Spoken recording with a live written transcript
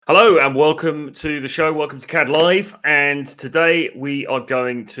Hello and welcome to the show. Welcome to CAD Live. And today we are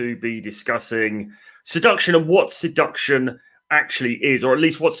going to be discussing seduction and what seduction actually is, or at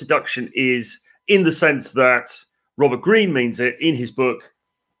least what seduction is in the sense that Robert Greene means it in his book,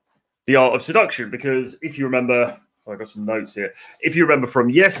 The Art of Seduction. Because if you remember, I've got some notes here. If you remember from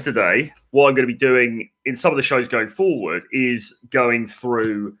yesterday, what I'm going to be doing in some of the shows going forward is going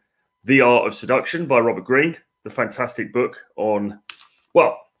through The Art of Seduction by Robert Greene, the fantastic book on,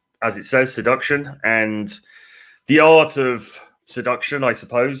 well, as it says, seduction and the art of seduction, I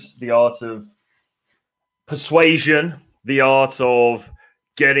suppose, the art of persuasion, the art of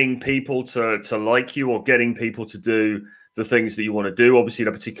getting people to like you or getting people to do the things that you want to do. Obviously,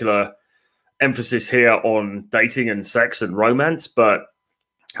 a particular emphasis here on dating and sex and romance, but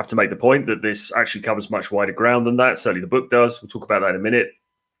I have to make the point that this actually covers much wider ground than that. Certainly the book does. We'll talk about that in a minute.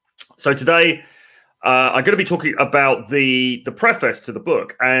 So today, I'm going to be talking about the preface to the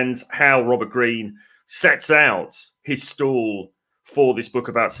book and how Robert Greene sets out his stall for this book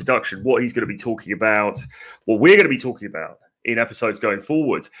about seduction, what he's going to be talking about, what we're going to be talking about in episodes going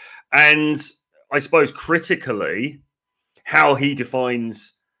forward. And I suppose critically, how he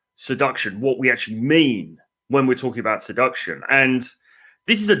defines seduction, what we actually mean when we're talking about seduction. And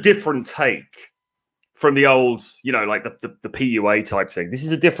this is a different take from the old, you know, like the PUA type thing. This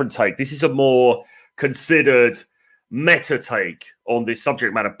is a different take. This is a more considered meta take on this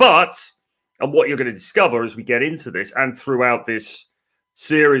subject matter. And what you're going to discover as we get into this and throughout this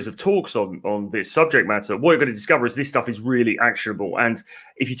series of talks on this subject matter, what you're going to discover is this stuff is really actionable. And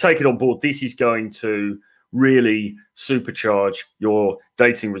if you take it on board, this is going to really supercharge your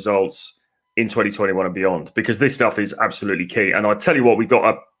dating results in 2021 and beyond, because this stuff is absolutely key. And I tell you what, we've got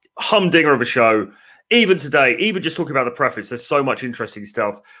a humdinger of a show. Even today, even just talking about the preface, there's so much interesting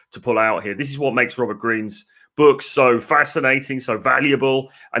stuff to pull out here. This is what makes Robert Greene's book so fascinating, so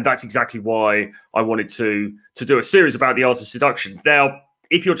valuable. And that's exactly why I wanted to do a series about the art of seduction. Now,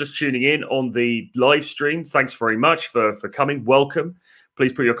 if you're just tuning in on the live stream, thanks very much for coming. Welcome.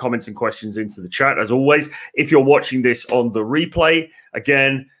 Please put your comments and questions into the chat, as always. If you're watching this on the replay,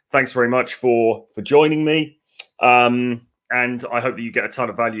 again, thanks very much for joining me. And I hope that you get a ton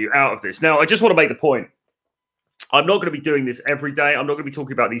of value out of this. Now, I just want to make the point. I'm not going to be doing this every day. I'm not going to be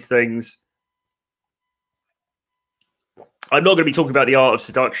talking about these things. I'm not going to be talking about The Art of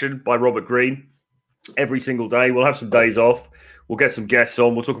Seduction by Robert Greene every single day. We'll have some days off. We'll get some guests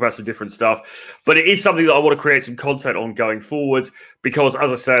on. We'll talk about some different stuff. But it is something that I want to create some content on going forward because,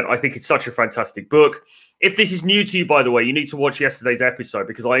 as I said, I think it's such a fantastic book. If this is new to you, by the way, you need to watch yesterday's episode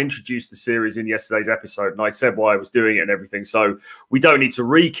because I introduced the series in yesterday's episode and I said why I was doing it and everything. So we don't need to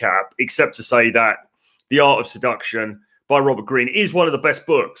recap except to say that The Art of Seduction by Robert Greene is one of the best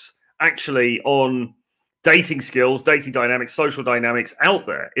books actually on dating skills, dating dynamics, social dynamics out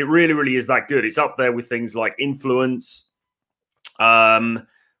there. It really, really is that good. It's up there with things like Influence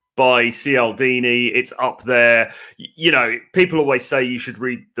by Cialdini. It's up there. You know, people always say you should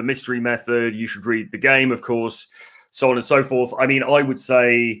read The Mystery Method, you should read The Game, of course, so on and so forth. I mean, I would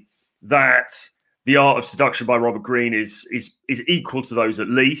say that The Art of Seduction by Robert Greene is equal to those at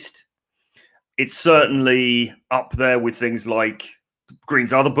least. It's certainly up there with things like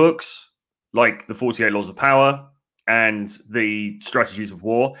Greene's other books, like The 48 Laws of Power and The Strategies of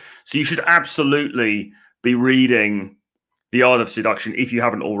War. So you should absolutely be reading The Art of Seduction if you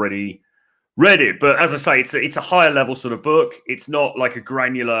haven't already read it. But as I say, it's a higher level sort of book. It's not like a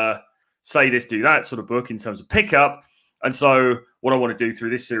granular say this, do that sort of book in terms of pickup. And so what I want to do through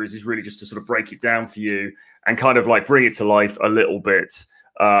this series is really just to sort of break it down for you and kind of like bring it to life a little bit,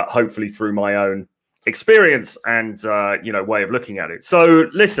 hopefully through my own experience and, way of looking at it. So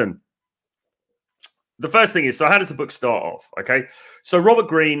listen, the first thing is, so how does the book start off? Okay. So Robert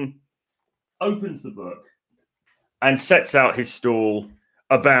Greene opens the book and sets out his stall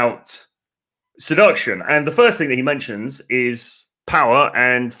about seduction. And the first thing that he mentions is power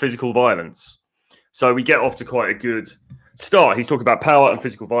and physical violence. So we get off to quite a good start. He's talking about power and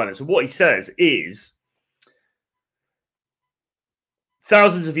physical violence. And what he says is,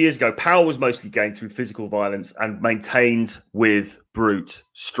 thousands of years ago, power was mostly gained through physical violence and maintained with brute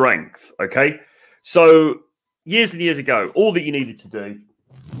strength. Okay? So years and years ago, all that you needed to do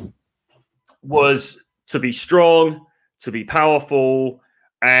was to be strong, to be powerful,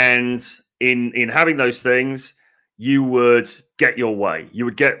 and in having those things, you would get your way. You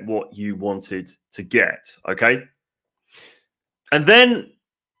would get what you wanted to get, okay? And then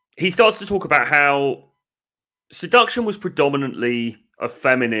he starts to talk about how seduction was predominantly a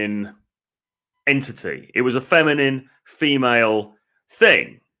feminine entity. It was a feminine, female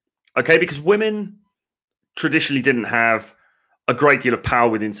thing, okay? Because women traditionally didn't have a great deal of power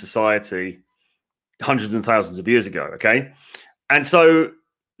within society hundreds and thousands of years ago. Okay. And so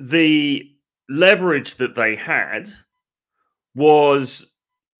the leverage that they had was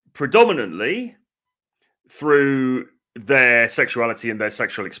predominantly through their sexuality and their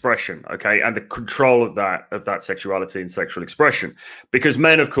sexual expression, okay, and the control of that sexuality and sexual expression, because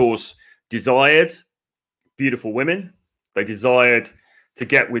men, of course, desired beautiful women. They desired to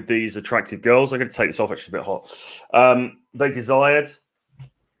get with these attractive girls. I'm going to take this off, actually, a bit hot. They desired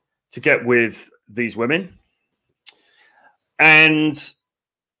to get with these women, and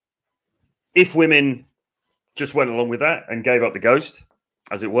if women just went along with that and gave up the ghost,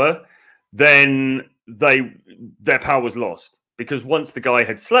 as it were, then their power was lost, because once the guy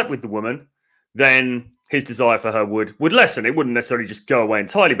had slept with the woman, then his desire for her would lessen. It wouldn't necessarily just go away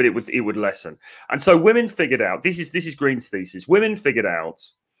entirely, but it would lessen. And so women figured out, this is Green's thesis, women figured out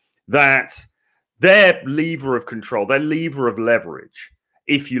that their lever of control, their lever of leverage,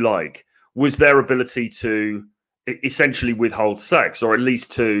 if you like, was their ability to essentially withhold sex, or at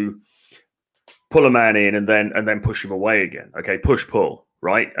least to pull a man in and then push him away again. Okay, push pull.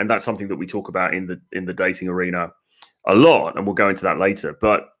 Right, and that's something that we talk about in the dating arena a lot, and we'll go into that later.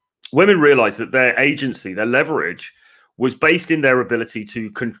 But women realized that their agency, their leverage, was based in their ability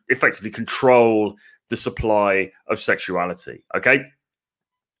to effectively control the supply of sexuality. Okay,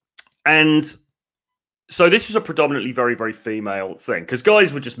 and so this was a predominantly very, very female thing, because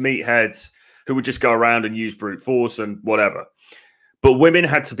guys were just meatheads who would just go around and use brute force and whatever. But women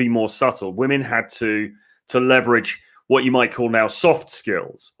had to be more subtle. Women had to leverage what you might call now soft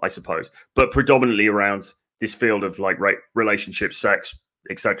skills, I suppose, but predominantly around this field of like relationships, sex,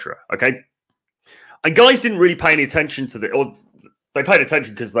 etc. Okay, and guys didn't really pay any attention to it, or they paid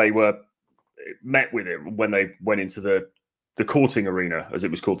attention because they were met with it when they went into the courting arena, as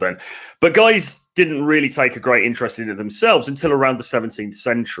it was called then. But guys didn't really take a great interest in it themselves until around the 17th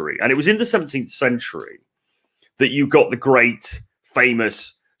century, and it was in the 17th century that you got the great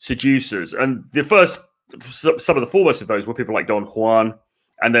famous seducers, and some of the foremost of those were people like Don Juan,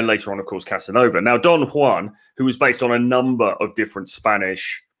 and then later on, of course, Casanova. Now, Don Juan, who was based on a number of different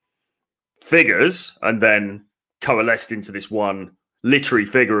Spanish figures and then coalesced into this one literary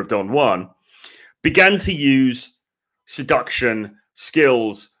figure of Don Juan, began to use seduction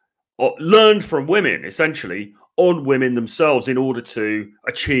skills learned from women, essentially, on women themselves in order to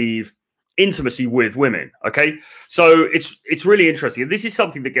achieve intimacy with women. Okay, so it's really interesting, and this is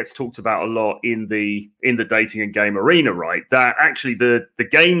something that gets talked about a lot in the dating and game arena, right? That actually the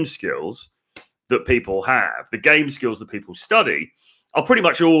game skills that people have, the game skills that people study, are pretty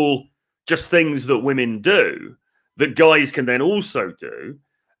much all just things that women do that guys can then also do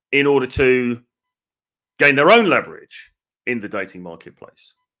in order to gain their own leverage in the dating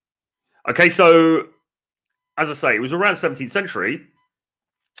marketplace. Okay, so as I say, it was around 17th century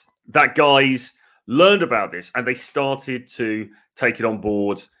that guys learned about this, and they started to take it on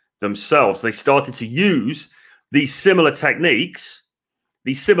board themselves. They started to use these similar techniques,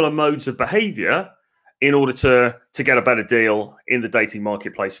 these similar modes of behavior, in order to get a better deal in the dating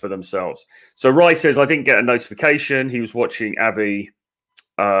marketplace for themselves. So Rai says, I didn't get a notification. He was watching Avi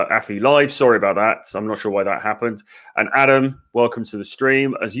live. Sorry about that. I'm not sure why that happened. And Adam, welcome to the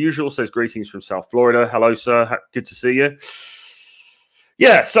stream. As usual, says greetings from South Florida. Hello, sir. Good to see you.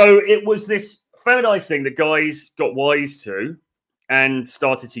 Yeah, so it was this feminized thing that guys got wise to and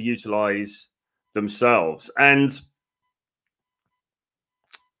started to utilize themselves. And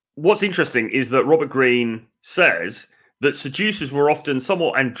what's interesting is that Robert Greene says that seducers were often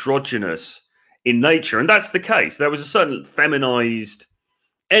somewhat androgynous in nature. And that's the case. There was a certain feminized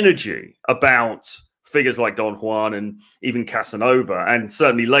energy about figures like Don Juan and even Casanova. And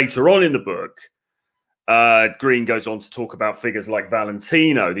certainly later on in the book, Greene goes on to talk about figures like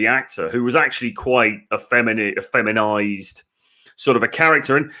Valentino, the actor, who was actually quite a feminized sort of a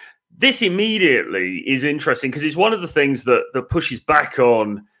character. And this immediately is interesting because it's one of the things that pushes back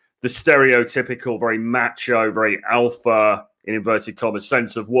on the stereotypical, very macho, very alpha, in inverted commas,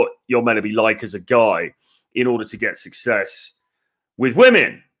 sense of what you're meant to be like as a guy in order to get success with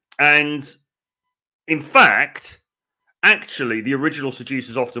women. And in fact, actually, the original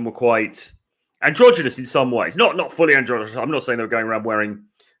seducers often were quite androgynous in some ways. Not fully androgynous. I'm not saying they were going around wearing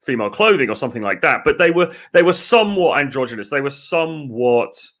female clothing or something like that, but they were somewhat androgynous. They were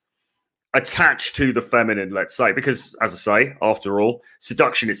somewhat attached to the feminine, let's say, because, as I say, after all,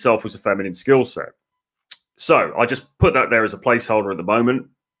 seduction itself was a feminine skill set. So I just put that there as a placeholder at the moment.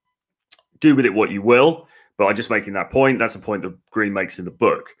 Do with it what you will, but I'm just making that point. That's a point that Greene makes in the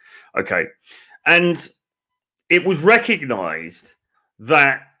book. Okay. And it was recognized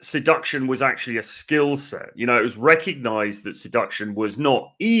that seduction was actually a skill set. You know, it was recognized that seduction was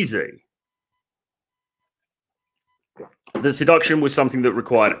not easy. That seduction was something that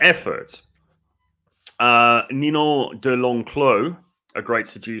required effort. Ninon de L'Enclos, a great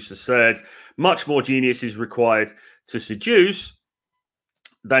seducer, said, much more genius is required to seduce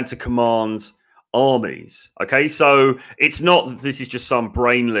than to command armies. Okay, so it's not that this is just some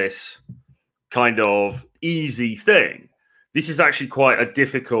brainless kind of easy thing. This is actually quite a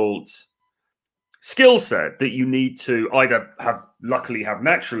difficult skill set that you need to either luckily have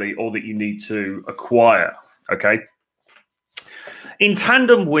naturally, or that you need to acquire. Okay, in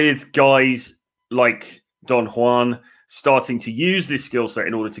tandem with guys like Don Juan starting to use this skill set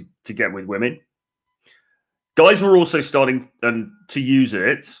in order to get with women, guys were also starting to use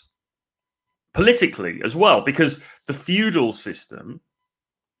it politically as well, because the feudal system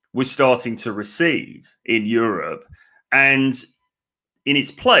was starting to recede in Europe, and in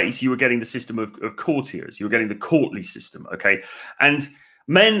its place, you were getting the system of courtiers. You were getting the courtly system, okay? And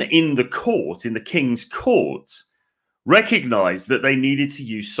men in the court, in the king's court, recognized that they needed to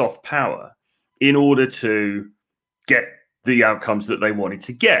use soft power in order to get the outcomes that they wanted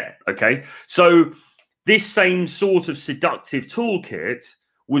to get, okay? So this same sort of seductive toolkit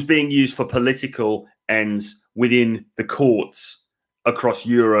was being used for political ends within the courts across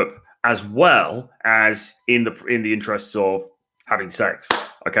Europe, as well as in the interests of having sex.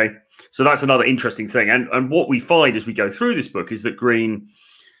 Okay, so that's another interesting thing. And what we find as we go through this book is that Green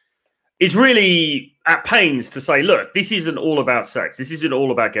is really at pains to say, look, this isn't all about sex. This isn't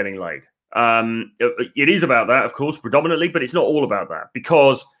all about getting laid. It is about that, of course, predominantly, but it's not all about that,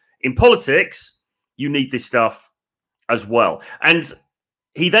 because in politics, you need this stuff as well. And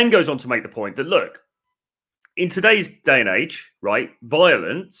he then goes on to make the point that, look, in today's day and age, right,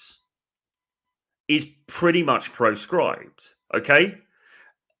 violence is pretty much proscribed, okay?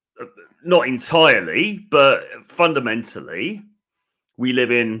 Not entirely, but fundamentally, we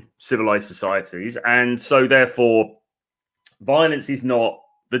live in civilized societies, and so therefore, violence is not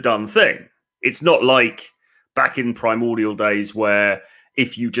the done thing. It's not like back in primordial days where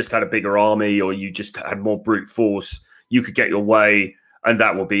if you just had a bigger army or you just had more brute force, you could get your way and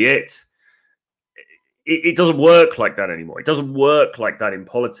that will be it. It doesn't work like that anymore. It doesn't work like that in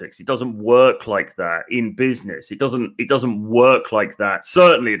politics. It doesn't work like that in business. It doesn't work like that.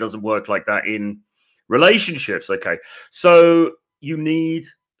 Certainly, it doesn't work like that in relationships. Okay, so you need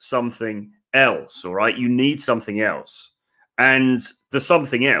something else. All right, you need something else, and the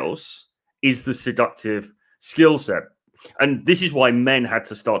something else is the seductive skill set. And this is why men had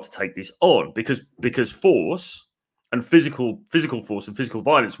to start to take this on, because force and physical force and physical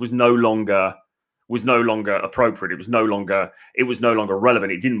violence was no longer appropriate. It was no longer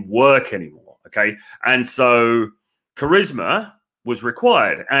relevant. It didn't work anymore. Okay. And so charisma was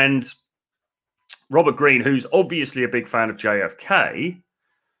required. And Robert Greene, who's obviously a big fan of JFK,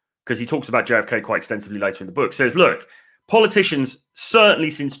 because he talks about JFK quite extensively later in the book, says, look, politicians, certainly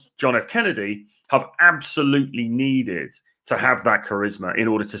since John F. Kennedy, have absolutely needed to have that charisma in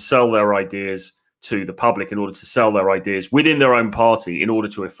order to sell their ideas to the public, in order to sell their ideas within their own party, in order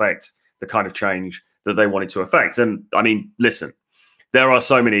to affect the kind of change that they wanted to affect. And I mean, listen, there are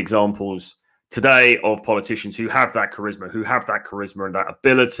so many examples today of politicians who have that charisma and that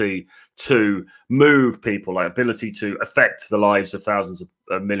ability to move people, that ability to affect the lives of thousands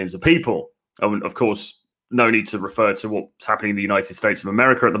of millions of people. And of course, no need to refer to what's happening in the United States of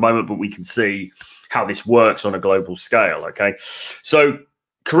America at the moment, but we can see how this works on a global scale. Okay. So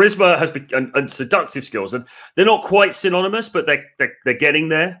charisma has been, and seductive skills, and they're not quite synonymous, but they're getting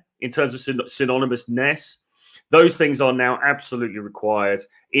there in terms of synonymousness. Those things are now absolutely required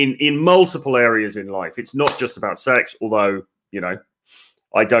in multiple areas in life. It's not just about sex, although, you know,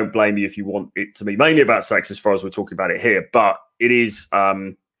 I don't blame you if you want it to be mainly about sex as far as we're talking about it here, but it is,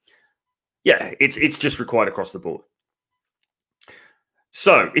 it's just required across the board.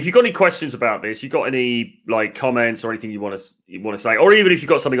 So if you've got any questions about this, you've got any like comments or anything you want to say, or even if you've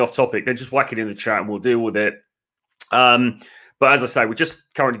got something off topic, then just whack it in the chat and we'll deal with it. But as I say, we're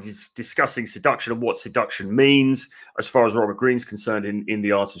just currently discussing seduction and what seduction means as far as Robert Greene's concerned in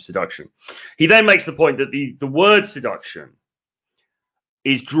The Art of Seduction. He then makes the point that the word seduction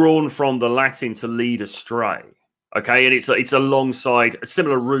is drawn from the Latin to lead astray. Okay, and it's alongside a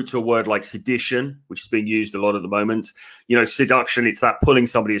similar root to a word like sedition, which is being used a lot at the moment. You know, seduction, it's that pulling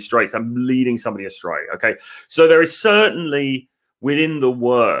somebody astray, it's that leading somebody astray. Okay, so there is certainly within the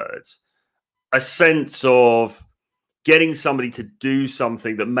word a sense of getting somebody to do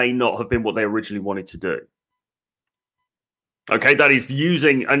something that may not have been what they originally wanted to do. Okay, that is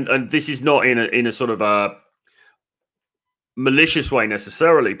using, and this is not in a sort of a malicious way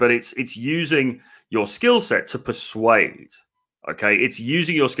necessarily, but it's using your skill set to persuade. Okay, it's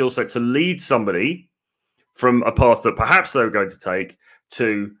using your skill set to lead somebody from a path that perhaps they were going to take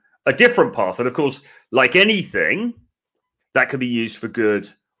to a different path. And of course, like anything, that can be used for good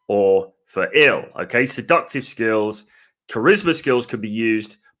or for ill. Okay, seductive skills, charisma skills can be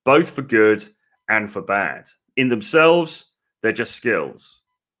used both for good and for bad. In themselves, they're just skills.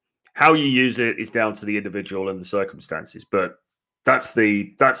 How you use it is down to the individual and the circumstances, but that's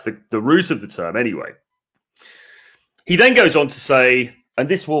the root of the term anyway. He then goes on to say, and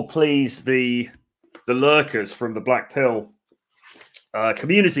this will please the lurkers from the Black Pill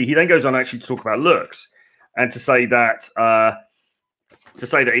community. He then goes on actually to talk about looks and to say that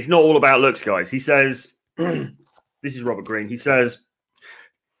it's not all about looks, guys. He says, this is Robert Greene. He says,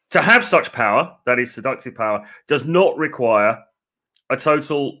 to have such power, that is seductive power, does not require a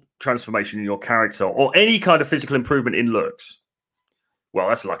total transformation in your character or any kind of physical improvement in looks. Well,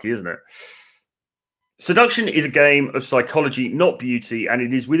 that's lucky, isn't it? Seduction is a game of psychology, not beauty, and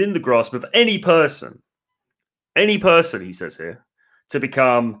it is within the grasp of any person, he says here, to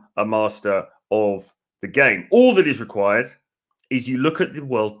become a master of the game. All that is required is you look at the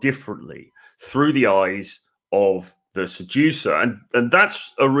world differently through the eyes of the seducer. And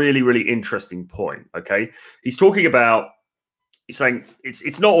that's a really, really interesting point, okay? He's talking about, he's saying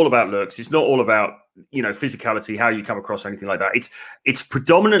it's not all about looks. It's not all about, physicality, how you come across, anything like that. It's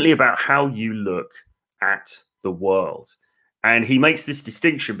predominantly about how you look at the world. And he makes this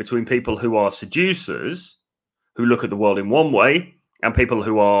distinction between people who are seducers, who look at the world in one way, and people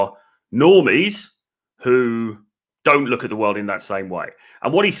who are normies, who don't look at the world in that same way.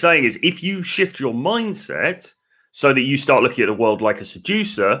 And what he's saying is, if you shift your mindset so that you start looking at the world like a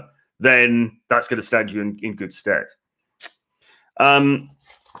seducer, then that's going to stand you in good stead. And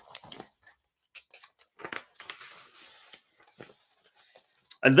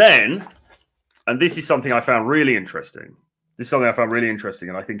this is something I found really interesting.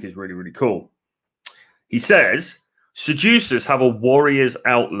 And I think is really, really cool. He says, seducers have a warrior's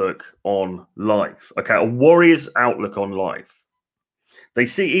outlook on life. Okay, a warrior's outlook on life. They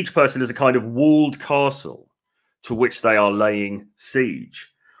see each person as a kind of walled castle to which they are laying siege.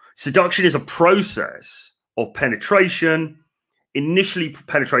 Seduction is a process of penetration, initially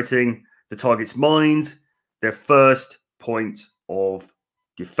penetrating the target's mind, their first point of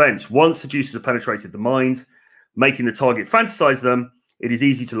defense. Once seducers have penetrated the mind, making the target fantasize them, it is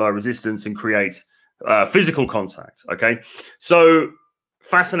easy to lower resistance and create physical contact. Okay, so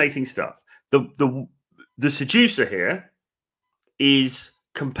fascinating stuff. The seducer here is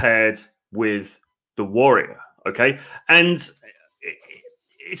compared with the warrior. Okay, and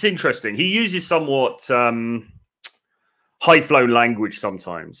it's interesting. He uses somewhat high flown language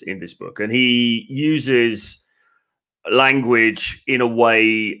sometimes in this book, and he uses language in a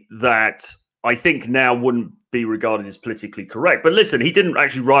way that I think now wouldn't be regarded as politically correct. But listen, he didn't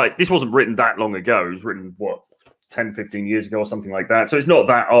actually write, this wasn't written that long ago. It was written, 10, 15 years ago or something like that. So it's not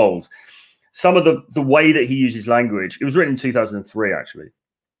that old. Some of the way that he uses language, it was written in 2003, actually.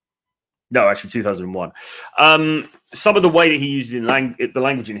 No, actually 2001. Some of the way that he uses the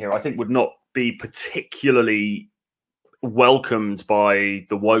language in here, I think would not be particularly welcomed by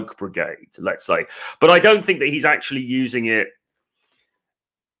the woke brigade, let's say. But I don't think that he's actually using it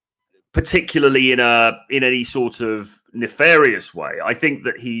particularly in any sort of nefarious way. I think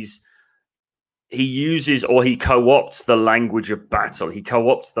that he uses, or he co-opts the language of battle. He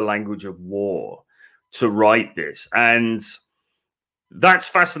co-opts the language of war to write this. And that's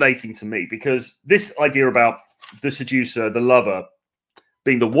fascinating to me, because this idea about the seducer, the lover,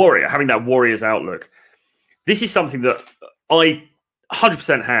 being the warrior, having that warrior's outlook, this is something that I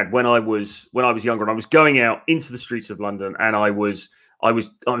 100% had when I was younger, and I was going out into the streets of London, and I was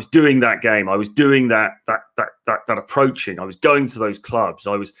doing that game. I was doing that approaching. I was going to those clubs.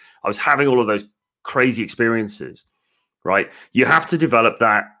 I was having all of those crazy experiences, right? You have to develop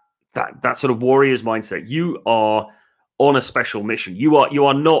that sort of warrior's mindset. You are on a special mission. You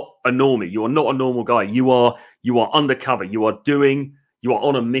are not a normie. You are not a normal guy. You are undercover. You are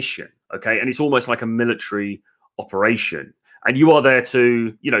on a mission. Okay. And it's almost like a military operation. And you are there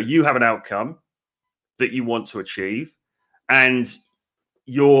to, you have an outcome that you want to achieve, and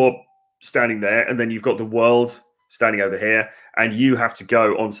you're standing there, and then you've got the world standing over here, and you have to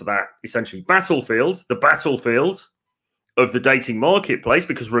go onto that essentially battlefield, the battlefield of the dating marketplace.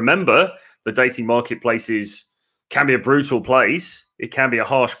 Because remember, the dating marketplace can be a brutal place. It can be a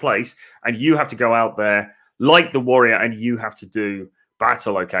harsh place, and you have to go out there like the warrior, and you have to do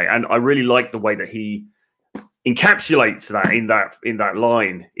battle. Okay. And I really like the way that he encapsulates that in that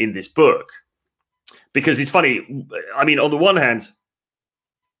line in this book. because it's funny. I mean, on the one hand,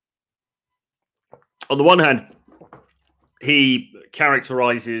 he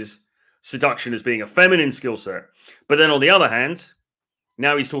characterizes seduction as being a feminine skill set, but then on the other hand,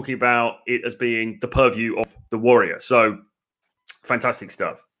 now he's talking about it as being the purview of the warrior. So fantastic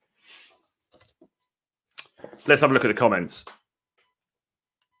stuff. Let's have a look at the comments.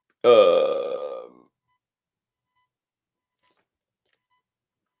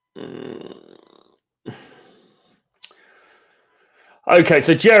 Okay,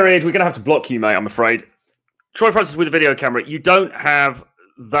 so Jared, we're going to have to block you, mate, I'm afraid. Troy Francis with a video camera. You don't have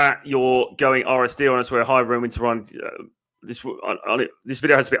that you're going RSD on us where high room to run. This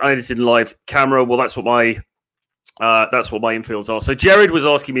video has to be unedited in live camera. Well, that's what my infields are. So Jared was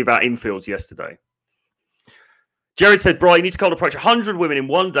asking me about infields yesterday. Jared said, Brian, you need to cold approach 100 women in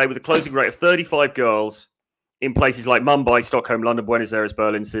one day with a closing rate of 35 girls in places like Mumbai, Stockholm, London, Buenos Aires,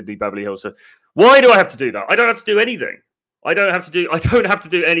 Berlin, Sydney, Beverly Hills. So why do I have to do that? I don't have to do anything. I don't have to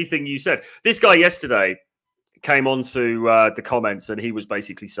do anything you said. This guy yesterday came onto the comments and he was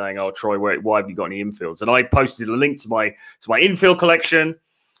basically saying, "Oh, Troy, why have you got any infields?" And I posted a link to my infield collection,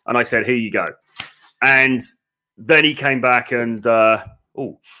 and I said, "Here you go." And then he came back and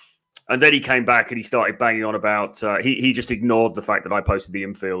he started banging on about he just ignored the fact that I posted the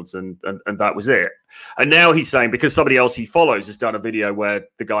infields and that was it. And now he's saying, because somebody else he follows has done a video where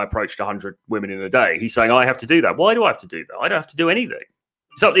the guy approached 100 women in a day, he's saying I have to do that. Why do I have to do that? I don't have to do anything.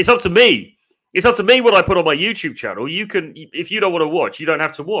 It's up to me. It's up to me what I put on my YouTube channel. You can, if you don't want to watch, you don't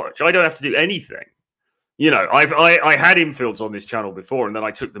have to watch. I don't have to do anything. You know, I had infields on this channel before, and then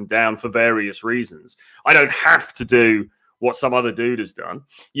I took them down for various reasons. I don't have to do what some other dude has done.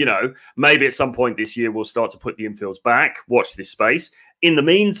 You know, maybe at some point this year we'll start to put the infields back. Watch this space. In the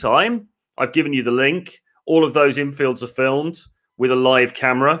meantime, I've given you the link. All of those infields are filmed with a live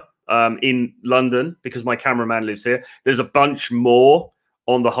camera in London because my cameraman lives here. There's a bunch more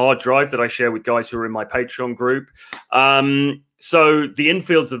on the hard drive that I share with guys who are in my Patreon group. So the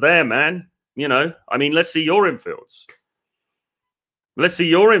infields are there, man. You know, I mean, let's see your infields. Let's see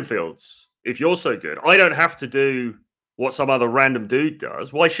your infields if you're so good. I don't have to do what some other random dude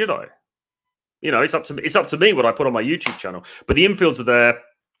does. Why should I? You know, it's up to me. It's up to me what I put on my YouTube channel. But the infields are there.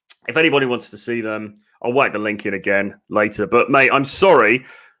 If anybody wants to see them, I'll whack the link in again later. But mate, I'm sorry,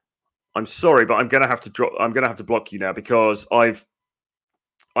 but I'm gonna have to block you now because I've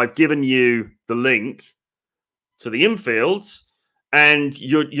given you the link to the infields, and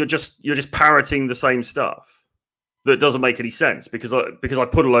you're just parroting the same stuff that doesn't make any sense because I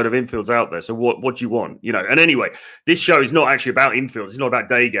put a load of infields out there. So what do you want? You know. And anyway, this show is not actually about infields. It's not about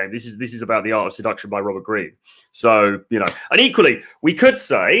day game. This is about The Art of Seduction by Robert Greene. So you know, and equally, we could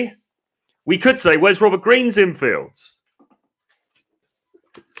say, where's Robert Greene's infields?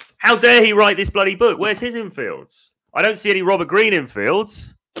 How dare he write this bloody book? Where's his infields? I don't see any Robert Greene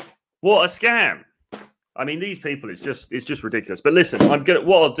infields. What a scam! I mean, these people, it's just ridiculous. But listen,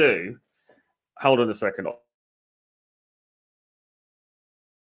 what I'll do. Hold on a second.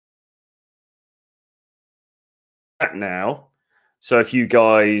 Now, so if you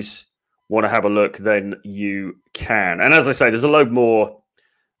guys want to have a look, then you can. And as I say, there's a load more.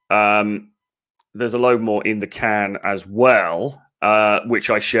 There's a load more in the can as well,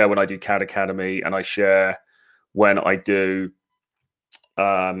 which I share when I do CAD Academy, and I share when I do.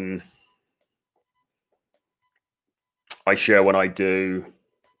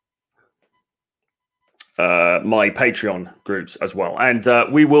 My Patreon groups as well,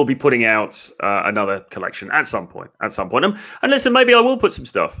 and we will be putting out another collection at some point. And listen, maybe I will put some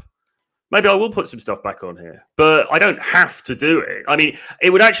stuff. Maybe I will put some stuff back on here, but I don't have to do it. I mean, it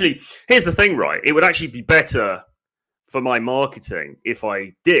would actually. Here's the thing, right? It would actually be better for my marketing if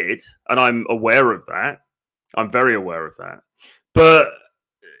I did, and I'm aware of that. I'm very aware of that, but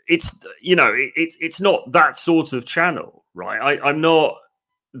it's it's not that sort of channel, right? I'm not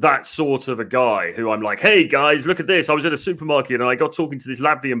that sort of a guy who I'm like, hey guys, look at this. I was at a supermarket and I got talking to this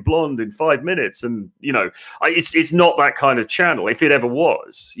Latvian blonde in 5 minutes, and you know, it's not that kind of channel. If it ever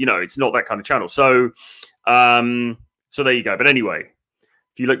was, you know, it's not that kind of channel. So, so there you go. But anyway,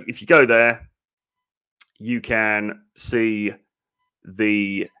 if you go there, you can see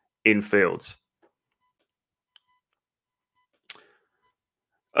the infields.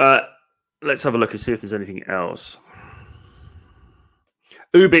 Let's have a look and see if there's anything else.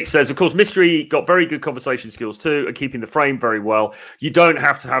 Ubik says, of course, Mystery got very good conversation skills too, and keeping the frame very well. You don't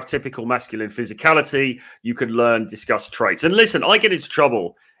have to have typical masculine physicality. You can learn, discuss traits. And listen, I get into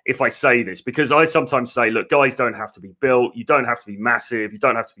trouble if I say this, because I sometimes say, look, guys don't have to be built. You don't have to be massive. You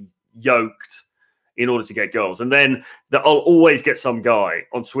don't have to be yoked in order to get girls. And then I'll always get some guy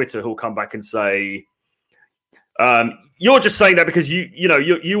on Twitter who'll come back and say, You're just saying that because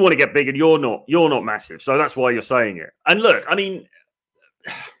you want to get big and you're not massive, so that's why you're saying it. And look, I mean,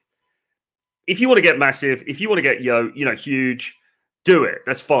 if you want to get massive, if you want to get huge, do it.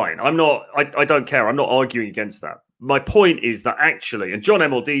 That's fine. I don't care. I'm not arguing against that. My point is that actually, and John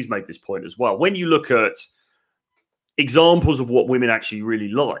MLD's made this point as well, when you look at examples of what women actually really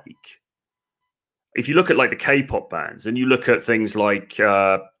like, if you look at like the K-pop bands and you look at things like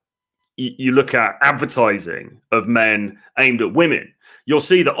you look at advertising of men aimed at women, you'll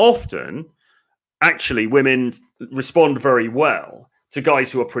see that often actually women respond very well to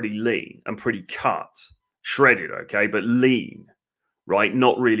guys who are pretty lean and pretty cut, shredded, okay, but lean, right?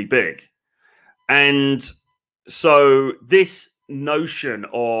 Not really big. And so this notion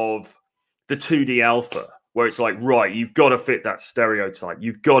of the 2D alpha, where it's like, right, you've got to fit that stereotype.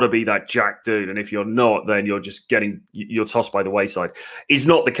 You've got to be that jack dude. And if you're not, then you're tossed by the wayside, is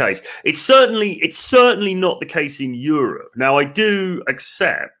not the case. It's certainly not the case in Europe. Now, I do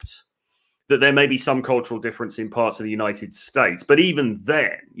accept that there may be some cultural difference in parts of the United States. But even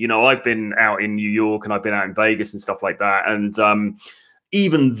then, I've been out in New York and I've been out in Vegas and stuff like that. And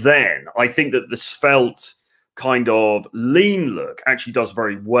even then, I think that the svelte kind of lean look actually does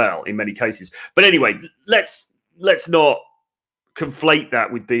very well in many cases. But anyway, let's not conflate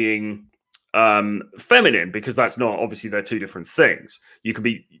that with being feminine, because that's not, obviously they're two different things. You can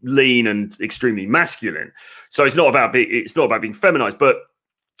be lean and extremely masculine. So it's not about being feminized. But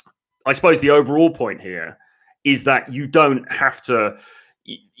I suppose the overall point here is that you don't have to,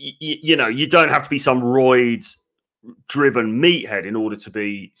 you don't have to be some roids driven meathead in order to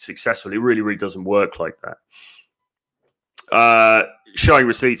be successful. It really, really doesn't work like that. Showing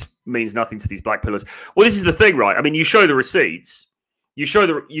receipts means nothing to these black pillars. Well, this is the thing, right? I mean, you show the receipts, you show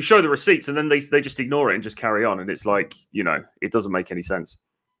the receipts, and then they just ignore it and just carry on. And it's like, it doesn't make any sense.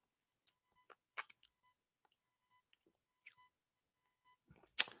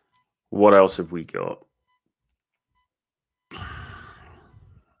 What else have we got?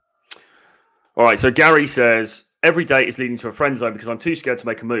 All right. So Gary says, every date is leading to a friend zone because I'm too scared to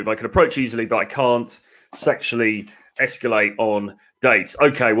make a move. I can approach easily, but I can't sexually escalate on dates.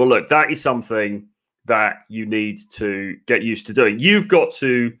 Okay. Well, look, that is something that you need to get used to doing. You've got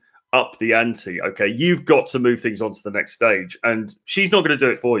to up the ante. Okay. You've got to move things on to the next stage, and she's not going to do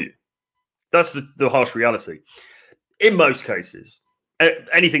it for you. That's the harsh reality. In most cases,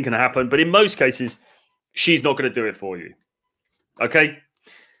 anything can happen, but in most cases, she's not going to do it for you. Okay.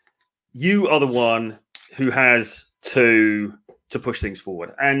 You are the one who has to push things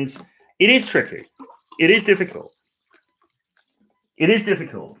forward. And it is tricky. It is difficult. It is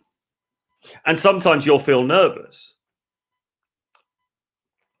difficult. And sometimes you'll feel nervous.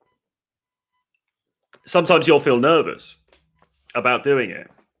 Sometimes you'll feel nervous about doing it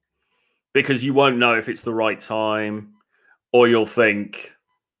because you won't know if it's the right time, or you'll think,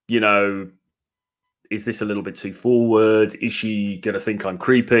 is this a little bit too forward? Is she going to think I'm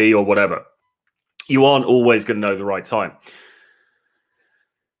creepy or whatever? You aren't always going to know the right time.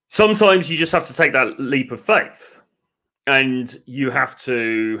 Sometimes you just have to take that leap of faith, and you have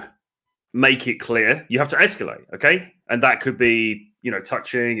to make it clear. You have to escalate, okay? And that could be,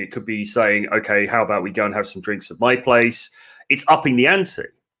 touching. It could be saying, okay, how about we go and have some drinks at my place? It's upping the ante,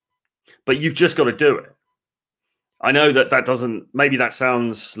 but you've just got to do it. I know that doesn't, maybe that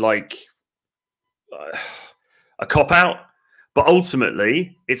sounds like a cop-out, but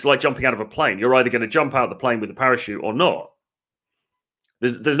ultimately, it's like jumping out of a plane. You're either going to jump out of the plane with a parachute or not.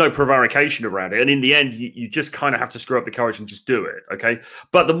 There's no prevarication around it. And in the end, you just kind of have to screw up the courage and just do it, okay?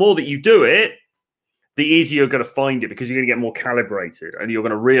 But the more that you do it, the easier you're going to find it, because you're going to get more calibrated, and you're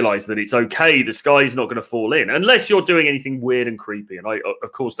going to realize that it's okay. The sky's not going to fall in unless you're doing anything weird and creepy. And I,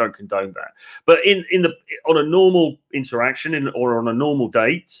 of course, don't condone that. But on a normal interaction or on a normal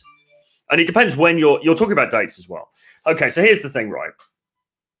date, and it depends when you're talking about dates as well. Okay, so here's the thing, right?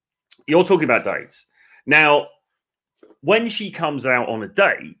 You're talking about dates. Now, when she comes out on a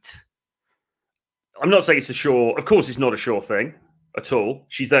date, I'm not saying it's a sure, of course, it's not a sure thing at all.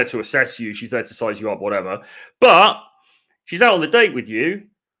 She's there to assess you. She's there to size you up, whatever. But she's out on the date with you.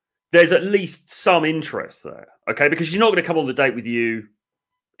 There's at least some interest there, okay? Because she's not going to come on the date with you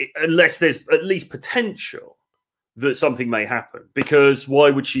unless there's at least potential that something may happen. Because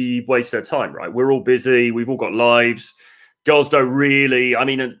why would she waste her time, right? We're all busy. We've all got lives. Girls don't really,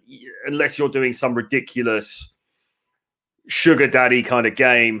 unless you're doing some ridiculous sugar daddy kind of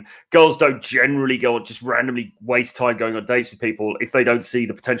game, girls don't generally go and just randomly waste time going on dates with people if they don't see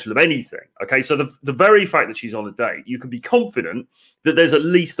the potential of anything. Okay, so the very fact that she's on a date, you can be confident that there's at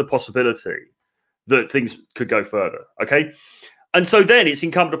least the possibility that things could go further. Okay, and so then it's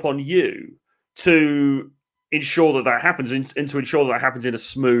incumbent upon you to ensure that that happens and to ensure that happens in a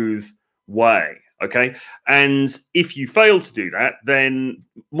smooth way. Okay. And if you fail to do that, then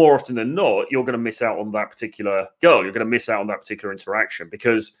more often than not, you're going to miss out on that particular girl. You're going to miss out on that particular interaction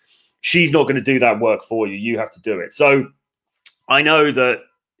because she's not going to do that work for you. You have to do it. So I know that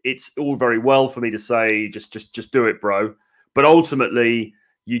it's all very well for me to say, just do it, bro. But ultimately,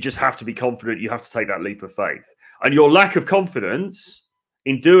 you just have to be confident. You have to take that leap of faith. And your lack of confidence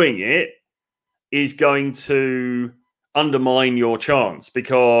in doing it is going to undermine your chance,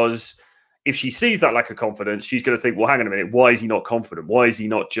 because if she sees that lack of confidence, she's going to think, well, hang on a minute, why is he not confident? Why is he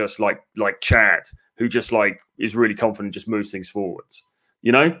not just like Chad, who just like is really confident, just moves things forwards,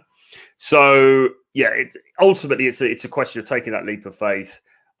 you know? So yeah, ultimately it's a question of taking that leap of faith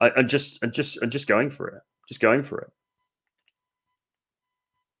and just going for it. Just going for it.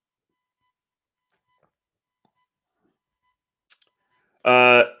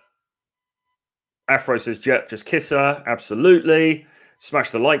 Afro says, Jep, just kiss her. Absolutely.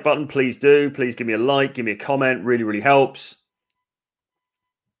 Smash the like button. Please do. Please give me a like. Give me a comment. Really, really helps.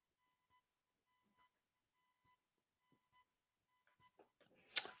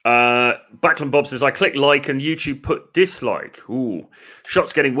 Backland Bob says, I clicked like and YouTube put dislike. Ooh,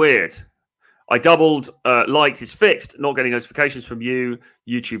 shot's getting weird. I doubled likes. It's fixed. Not getting notifications from you.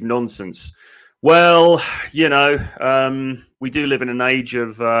 YouTube nonsense. Well, you know, we do live in an age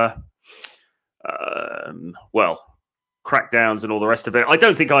of, well, crackdowns and all the rest of it. I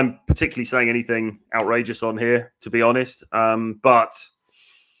don't think I'm particularly saying anything outrageous on here, to be honest. But,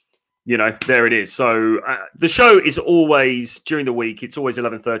 you know, there it is. So the show is always, during the week, it's always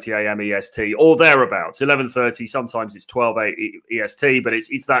 11:30 a.m. EST or thereabouts. 11:30, sometimes it's 12 EST, but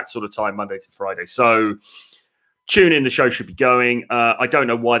it's that sort of time, Monday to Friday. So tune in, the show should be going. I don't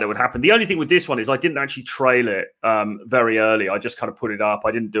know why that would happen. The only thing with this one is I didn't actually trail it very early. I just kind of put it up.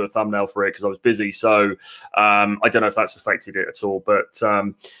 I didn't do a thumbnail for it because I was busy. So I don't know if that's affected it at all. But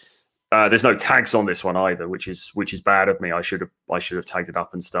there's no tags on this one either, which is bad of me. I should have tagged it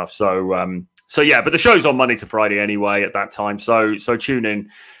up and stuff. So so yeah, but the show's on Monday to Friday anyway at that time. So tune in.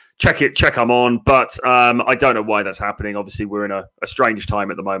 Check I'm on. But I don't know why that's happening. Obviously, we're in a strange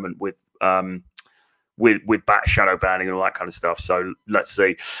time at the moment with bat shadow banning and all that kind of stuff. So let's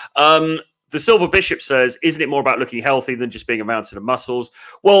see. The Silver Bishop says, isn't it more about looking healthy than just being a mountain of muscles?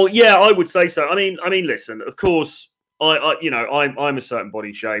 Well, yeah, I would say so. I mean, listen, of course, I'm a certain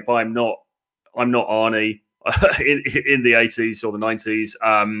body shape. I'm not Arnie in the 80s or the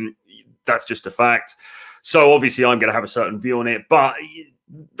 90s. That's just a fact. So obviously I'm going to have a certain view on it. But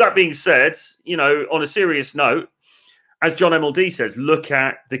that being said, you know, on a serious note, as John MLD says, look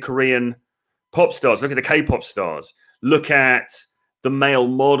at the Korean pop stars, look at the K-pop stars, look at the male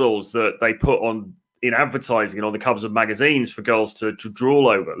models that they put on in advertising and on the covers of magazines for girls to drool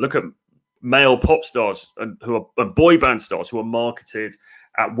over. Look at male pop stars and boy band stars who are marketed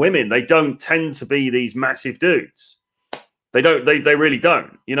at women. They don't tend to be these massive dudes. They really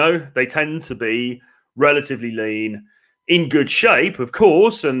don't. You know, they tend to be relatively lean, in good shape, of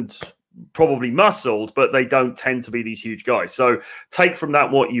course, and probably muscled, but they don't tend to be these huge guys. So take from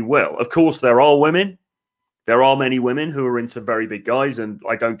that what you will. Of course, there are women. There are many women who are into very big guys, and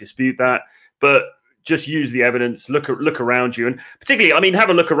I don't dispute that. But just use the evidence, look around you, and particularly, I mean, have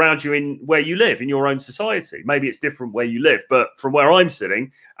a look around you in where you live, in your own society. Maybe it's different where you live, but from where I'm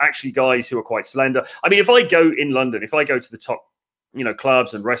sitting, actually guys who are quite slender. I mean, if I go in London, if I go to the top, you know,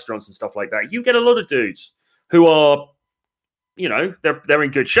 clubs and restaurants and stuff like that, you get a lot of dudes who are, you know, they're in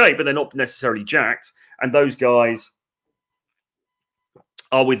good shape, but they're not necessarily jacked. And those guys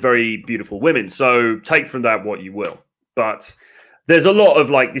are with very beautiful women. So take from that what you will. But there's a lot of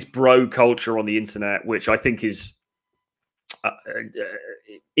like this bro culture on the internet, which I think is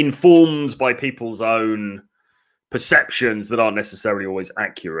informed by people's own perceptions that aren't necessarily always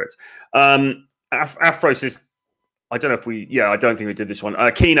accurate. Afro says, I don't know if I don't think we did this one.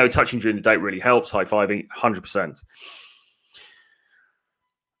 Keno, touching during the date really helps. High-fiving, 100%.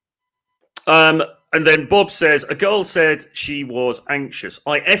 And then Bob says, a girl said she was anxious.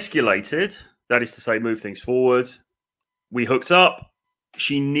 I escalated, that is to say, move things forward. We hooked up.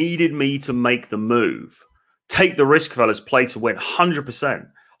 She needed me to make the move. Take the risk, fellas. Play to win. 100%.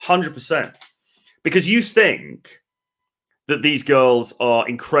 100%. Because you think that these girls are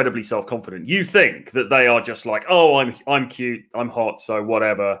incredibly self-confident. You think that they are just like, oh, I'm cute, I'm hot, so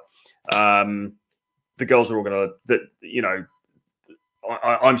whatever. The girls are all going to, you know,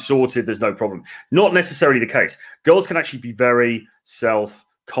 I'm sorted, there's no problem. Not necessarily the case. Girls can actually be very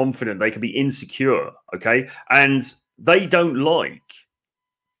self-confident. They can be insecure, okay? And they don't like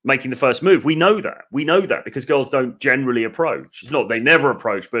making the first move. We know that. We know that because girls don't generally approach. It's not they never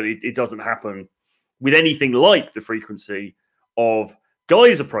approach, but it doesn't happen with anything like the frequency of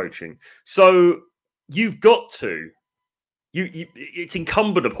guys approaching. So you've got to, it's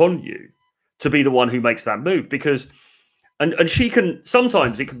incumbent upon you to be the one who makes that move, because, and she can,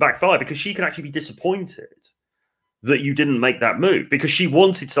 sometimes it can backfire because she can actually be disappointed that you didn't make that move because she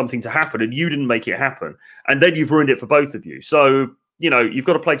wanted something to happen and you didn't make it happen. And then you've ruined it for both of you. So, you know, you've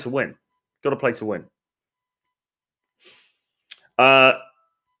got to play to win. Got to play to win.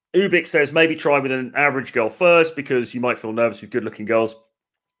 Ubik says, maybe try with an average girl first because you might feel nervous with good-looking girls.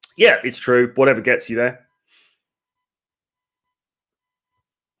 Yeah, it's true. Whatever gets you there.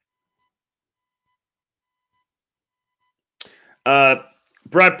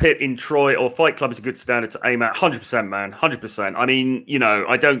 Brad Pitt in Troy or Fight Club is a good standard to aim at. 100%, man. 100%. I mean, you know,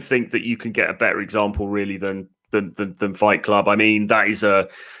 I don't think that you can get a better example really than Fight Club. I mean, that's a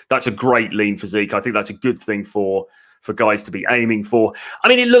great lean physique. I think that's a good thing for guys to be aiming for. I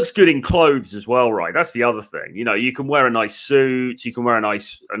mean, it looks good in clothes as well, right? That's the other thing. You know, you can wear a nice suit, you can wear a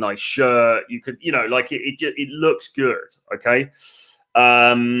nice shirt, you could, you know, like it looks good, okay?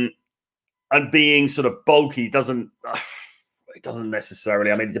 And being sort of bulky doesn't necessarily.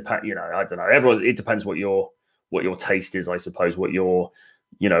 I mean, it depends. You know, I don't know. It depends what your taste is, I suppose. What your,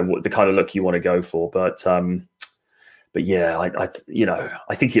 you know, what the kind of look you want to go for. But yeah, I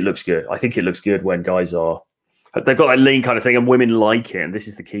think it looks good. I think it looks good when guys are, they've got that lean kind of thing, and women like it. And this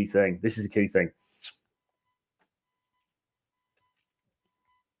is the key thing. This is the key thing.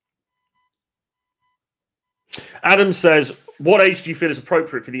 Adam says, what age do you feel is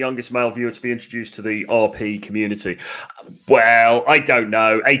appropriate for the youngest male viewer to be introduced to the RP community? Well, I don't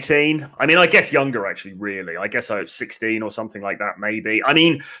know. 18? I mean, I guess younger, actually, really. I guess 16 or something like that, maybe. I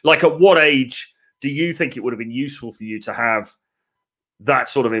mean, like, at what age do you think it would have been useful for you to have that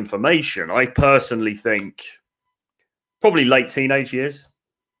sort of information? I personally think probably late teenage years.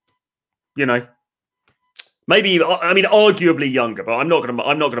 You know, maybe, I mean, arguably younger, but I'm not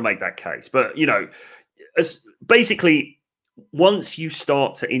gonna make that case. But, you know, as basically, once you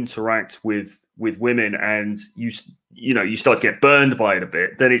start to interact with women and you start to get burned by it a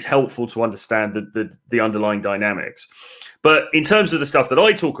bit, then it's helpful to understand the underlying dynamics. But in terms of the stuff that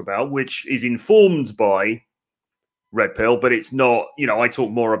I talk about, which is informed by Red Pill, but it's not, you know, I talk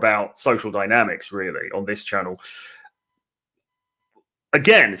more about social dynamics really on this channel.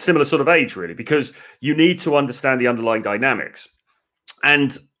 Again, similar sort of age really, because you need to understand the underlying dynamics.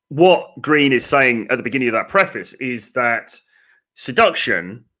 And what Green is saying at the beginning of that preface is that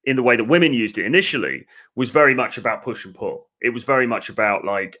seduction, in the way that women used it initially, was very much about push and pull. It was very much about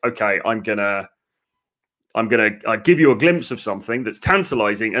like, okay, I'm gonna give you a glimpse of something that's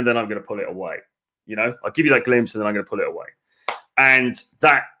tantalizing, and then I'm gonna pull it away. You know, I'll give you that glimpse, and then I'm gonna pull it away. And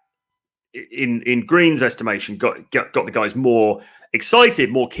that, in Green's estimation, got the guys more excited,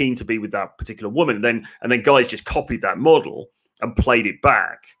 more keen to be with that particular woman. And then guys just copied that model and played it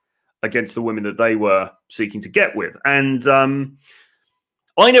back against the women that they were seeking to get with. And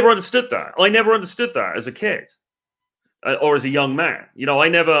I never understood that. I never understood that as a kid or as a young man. You know, I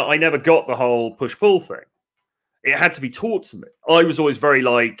never got the whole push-pull thing. It had to be taught to me. I was always very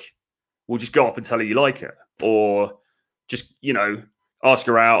like, well, just go up and tell her you like her, or just, you know, ask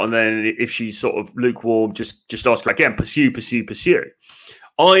her out, and then if she's sort of lukewarm, just ask her again. Pursue.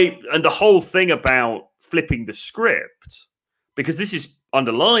 And the whole thing about flipping the script, because this is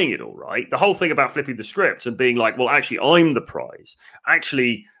underlying it all, right? The whole thing about flipping the script and being like, well, actually, I'm the prize.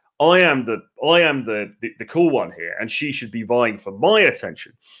 Actually, I am the cool one here, and she should be vying for my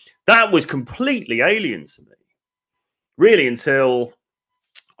attention. That was completely alien to me, really, until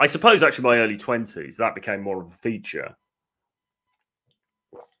I suppose actually my early 20s. That became more of a feature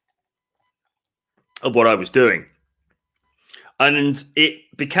of what I was doing. And it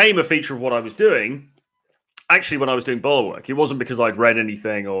became a feature of what I was doing actually when I was doing bar work. It wasn't because I'd read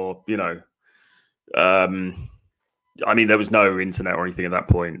anything or, you know, I mean, there was no internet or anything at that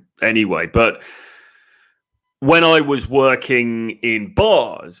point anyway. But when I was working in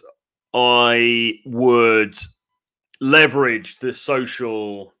bars, I would leverage the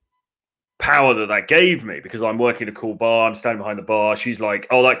social power that gave me, because I'm working a cool bar. I'm standing behind the bar. She's like,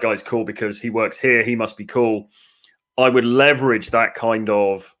 oh, that guy's cool because he works here. He must be cool. I would leverage that kind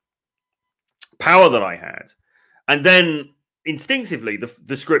of power that I had. And then instinctively,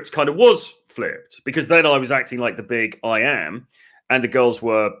 the script kind of was flipped, because then I was acting like the big I am, and the girls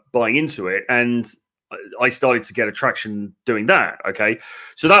were buying into it. And I started to get attraction doing that. Okay.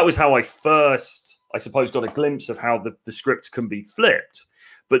 So that was how I first, I suppose, got a glimpse of how the script can be flipped.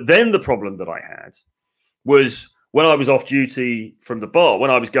 But then the problem that I had was when I was off duty from the bar,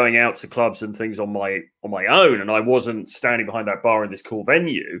 when I was going out to clubs and things on my own, and I wasn't standing behind that bar in this cool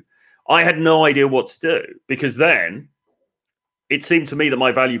venue, I had no idea what to do, because then it seemed to me that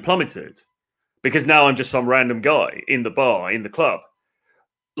my value plummeted, because now I'm just some random guy in the bar, in the club,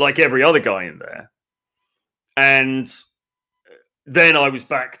 like every other guy in there. And then I was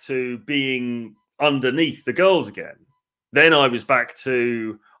back to being underneath the girls again. Then I was back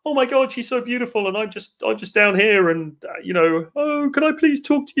to, oh my God, she's so beautiful, and I'm just down here, and oh, can I please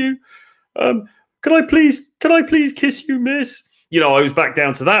talk to you? Can I please kiss you, miss? I was back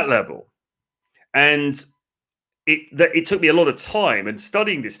down to that level. And it took me a lot of time and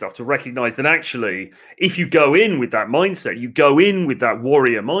studying this stuff to recognize that actually, if you go in with that mindset, you go in with that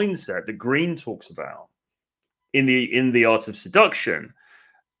warrior mindset that Green talks about in the Art of Seduction,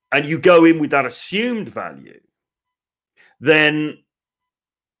 and you go in with that assumed value, then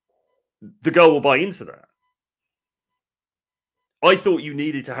the girl will buy into that. I thought you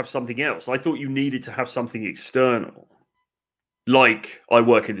needed to have something else. I thought you needed to have something external, like I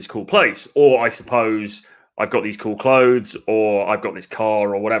work in this cool place, or I suppose I've got these cool clothes, or I've got this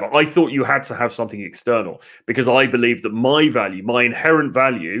car, or whatever. I thought you had to have something external, because I believed that my value, my inherent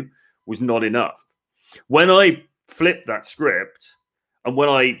value, was not enough. When I flipped that script, and when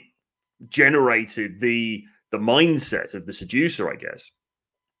I generated the mindset of the seducer, I guess,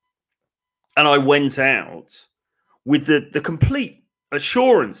 and I went out with the complete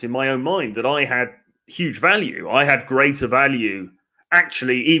assurance in my own mind that I had huge value, I had greater value,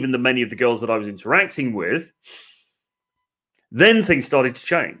 actually, even than many of the girls that I was interacting with, then things started to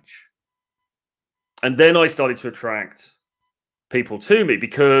change. And then I started to attract people to me,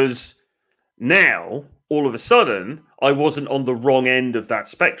 because now, all of a sudden, I wasn't on the wrong end of that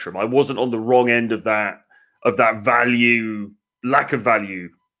spectrum. I wasn't on the wrong end of that value, lack of value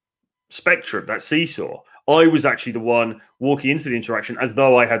spectrum, that seesaw. I was actually the one walking into the interaction as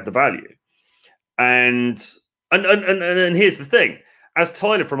though I had the value. And here's the thing. As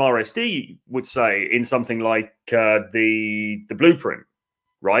Tyler from RSD would say in something like the Blueprint,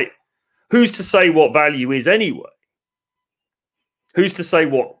 right? Who's to say what value is anyway? Who's to say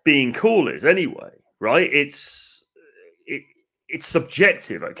what being cool is anyway, right? It's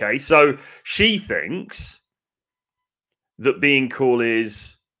subjective, okay? So she thinks that being cool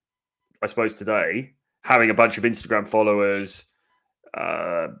is, I suppose today, having a bunch of Instagram followers,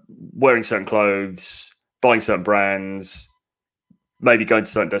 wearing certain clothes, buying certain brands, maybe going to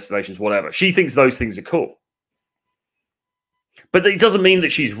certain destinations, whatever. She thinks those things are cool. But it doesn't mean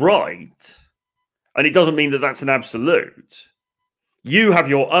that she's right. And it doesn't mean that that's an absolute. You have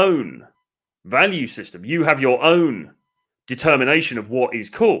your own value system. You have your own determination of what is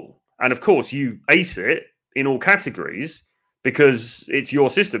cool. And of course, you ace it in all categories because it's your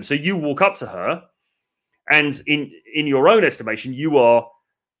system. So you walk up to her, and in your own estimation, you are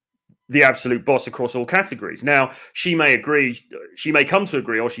the absolute boss across all categories. Now, she may agree, she may come to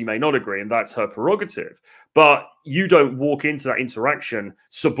agree, or she may not agree, and that's her prerogative. But you don't walk into that interaction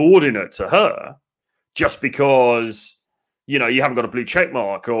subordinate to her just because, you haven't got a blue check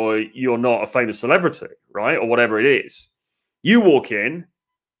mark, or you're not a famous celebrity, right? Or whatever it is. You walk in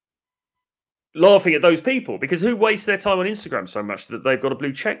laughing at those people, because who wastes their time on Instagram so much that they've got a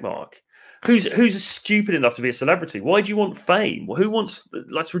blue check mark? Who's stupid enough to be a celebrity? Why do you want fame? Well, who wants?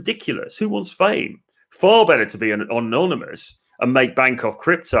 That's ridiculous. Who wants fame? Far better to be anonymous and make bank off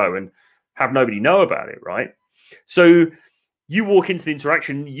crypto and have nobody know about it, right? So you walk into the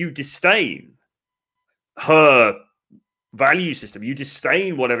interaction, you disdain her value system. You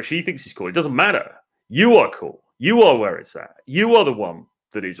disdain whatever she thinks is cool. It doesn't matter. You are cool. You are where it's at. You are the one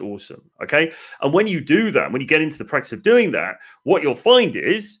that is awesome, okay? And when you do that, when you get into the practice of doing that, what you'll find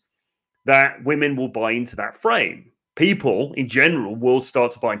is that women will buy into that frame. People in general will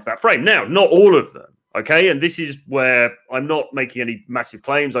start to buy into that frame. Now, not all of them, okay? And this is where I'm not making any massive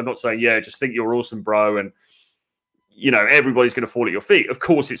claims. I'm not saying, yeah, just think you're awesome, bro, and, everybody's going to fall at your feet. Of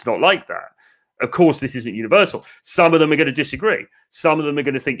course, it's not like that. Of course, this isn't universal. Some of them are going to disagree. Some of them are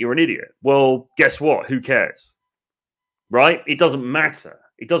going to think you're an idiot. Well, guess what? Who cares? Right? It doesn't matter.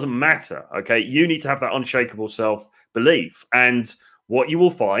 It doesn't matter, okay? You need to have that unshakable self-belief. And what you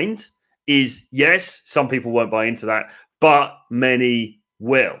will find is, yes, some people won't buy into that, but many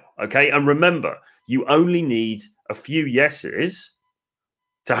will, okay? And remember, you only need a few yeses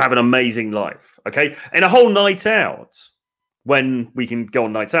to have an amazing life, okay? In a whole night out, when we can go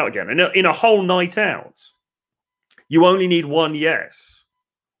on nights out again, in a whole night out, you only need one yes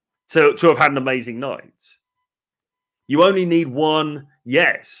to have had an amazing night. You only need one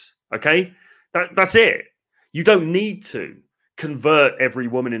yes, okay? That's it. You don't need to convert every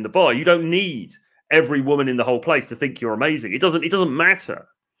woman in the bar. You don't need every woman in the whole place to think you're amazing. It doesn't matter.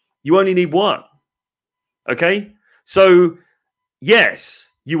 You only need one. Okay? So, yes,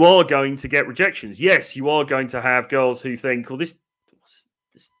 you are going to get rejections. Yes, you are going to have girls who think, well, this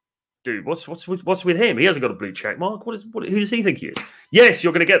dude, what's with him? He hasn't got a blue check mark. Who does he think he is? Yes,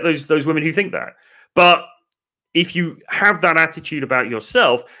 you're going to get those women who think that. But if you have that attitude about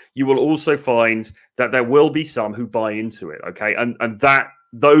yourself, you will also find that there will be some who buy into it. Okay, and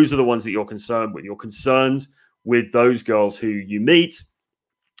those are the ones that you're concerned with. You're concerned with those girls who you meet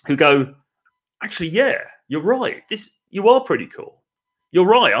who go, actually, yeah, you're right. You are pretty cool. You're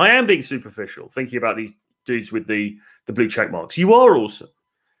right. I am being superficial, thinking about these dudes with the blue check marks. You are awesome.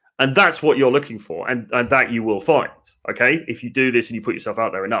 And that's what you're looking for. And that you will find, okay, if you do this and you put yourself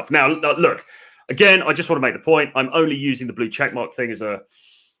out there enough. Now, look, again, I just want to make the point. I'm only using the blue checkmark thing as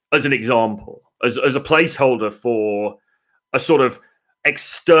an example, as a placeholder for a sort of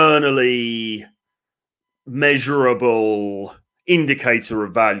externally measurable indicator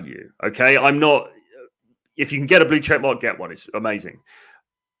of value. Okay, I'm not. If you can get a blue checkmark, get one. It's amazing.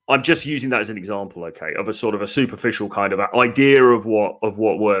 I'm just using that as an example, okay, of a sort of a superficial kind of idea of what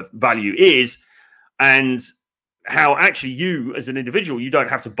worth value is, and how actually you as an individual, you don't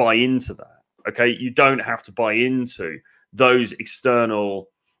have to buy into that. Okay, you don't have to buy into those external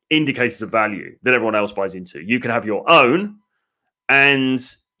indicators of value that everyone else buys into. You can have your own, and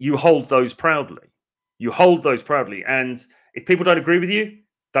you hold those proudly. You hold those proudly, and if people don't agree with you,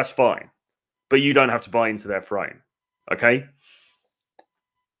 that's fine, but you don't have to buy into their frame. Okay.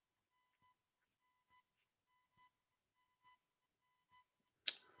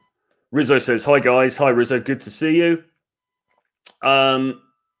 Rizzo says, hi, guys. Hi, Rizzo. Good to see you.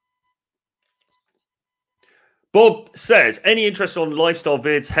 Bob says, any interest on lifestyle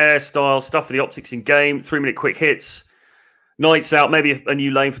vids, hairstyle, stuff for the optics in game, 3-minute quick hits, nights out, maybe a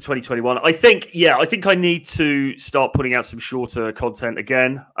new lane for 2021. I think I need to start putting out some shorter content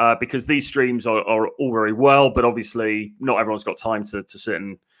again, because these streams are all very well, but obviously not everyone's got time to sit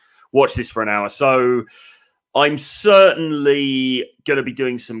and watch this for an hour. So I'm certainly going to be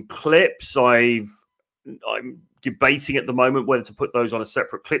doing some clips. I'm debating at the moment whether to put those on a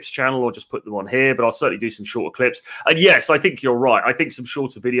separate clips channel or just put them on here, but I'll certainly do some shorter clips. And yes, I think you're right. I think some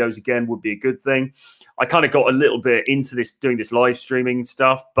shorter videos again would be a good thing. I kind of got a little bit into this, doing this live streaming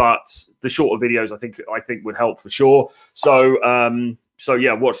stuff, but the shorter videos I think would help for sure. So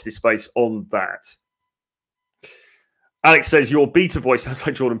yeah, watch this space on that. Alex says your beta voice sounds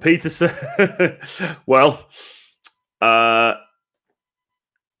like Jordan Peterson. Well,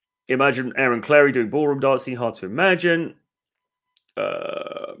 imagine Aaron Clary doing ballroom dancing. Hard to imagine.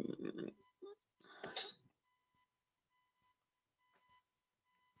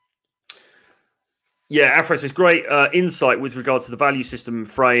 Yeah, Afro says great insight with regard to the value system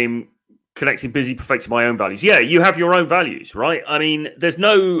frame, connecting busy, perfecting my own values. Yeah, you have your own values, right? I mean, there's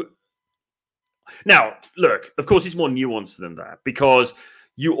no... Now, look, of course, it's more nuanced than that, because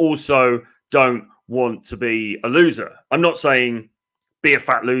you also don't want to be a loser. I'm not saying be a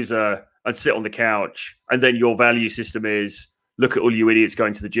fat loser and sit on the couch, and then your value system is, look at all you idiots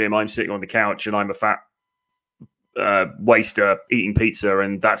going to the gym. I'm sitting on the couch and I'm a fat waster eating pizza,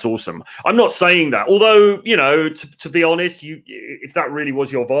 and that's awesome. I'm not saying that. Although, you know, to be honest, if that really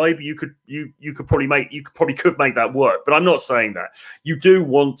was your vibe, you could probably make that work. But I'm not saying that. You do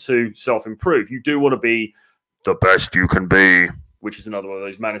want to self-improve. You do want to be the best you can be, which is another one of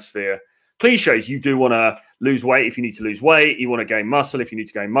those manosphere cliches. You do want to lose weight if you need to lose weight. You want to gain muscle if you need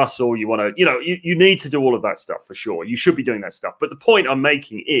to gain muscle. You want to, you need to do all of that stuff for sure. You should be doing that stuff. But the point I'm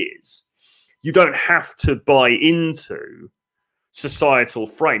making is, you don't have to buy into societal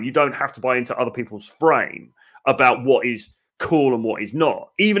frame. You don't have to buy into other people's frame about what is cool and what is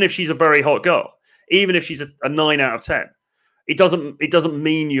not. Even if she's a very hot girl, even if she's a 9 out of 10, it doesn't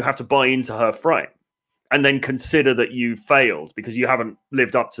mean you have to buy into her frame and then consider that you failed because you haven't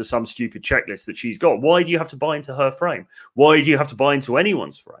lived up to some stupid checklist that she's got. Why do you have to buy into her frame? Why do you have to buy into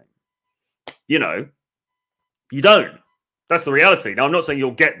anyone's frame? You don't. That's the reality. Now, I'm not saying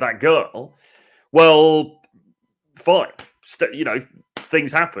you'll get that girl. Well, fine.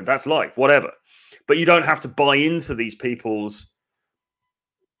 Things happen. That's life, whatever. But you don't have to buy into these people's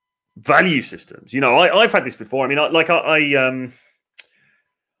value systems. I've had this before. I mean,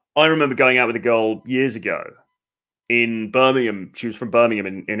 I remember going out with a girl years ago in Birmingham. She was from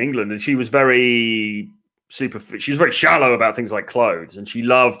Birmingham in England, and she was very she was very shallow about things like clothes, and she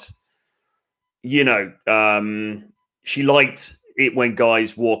loved, she liked it when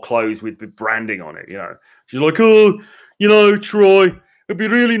guys wore clothes with branding on it. She's like, Troy, it'd be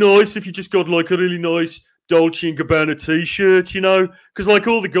really nice if you just got like a really nice Dolce & Gabbana t-shirt, because like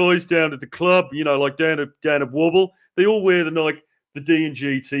all the guys down at the club, like down at Wobble, they all wear the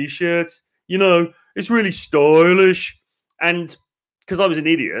D&G t-shirts. It's really stylish. And because I was an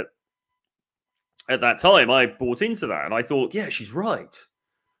idiot at that time, I bought into that and I thought, yeah, she's right.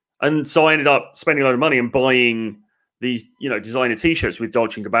 And so I ended up spending a lot of money and buying these, designer T-shirts with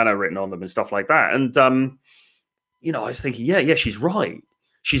Dolce & Gabbana written on them and stuff like that. And, I was thinking, yeah, she's right.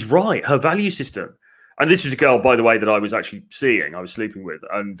 She's right. Her value system. And this was a girl, by the way, that I was actually seeing, I was sleeping with.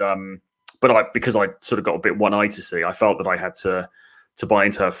 And, because I sort of got a bit one-eyed to see, I felt that I had to buy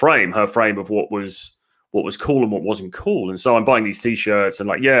into her frame of what was cool and what wasn't cool. And so I'm buying these T-shirts and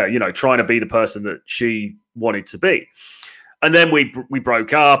trying to be the person that she wanted to be. And then we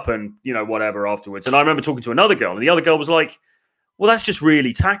broke up and, whatever afterwards. And I remember talking to another girl and the other girl was like, well, that's just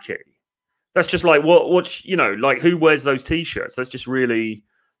really tacky. That's just like, who wears those T-shirts? That's just really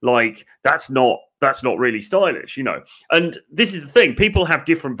that's not really stylish, And this is the thing. People have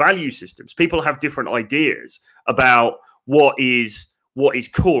different value systems. People have different ideas about what is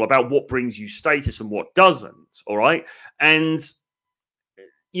cool, about what brings you status and what doesn't. All right. And,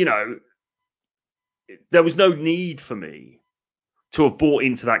 there was no need for me to have bought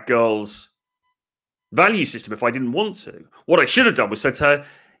into that girl's value system if I didn't want to. What I should have done was said to her,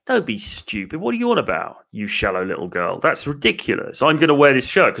 don't be stupid. What are you on about, you shallow little girl? That's ridiculous. I'm going to wear this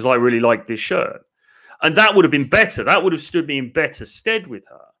shirt because I really like this shirt. And that would have been better. That would have stood me in better stead with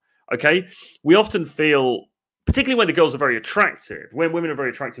her. Okay. We often feel, particularly when the girls are very attractive, when women are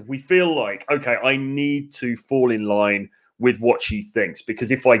very attractive, we feel like, okay, I need to fall in line with what she thinks, because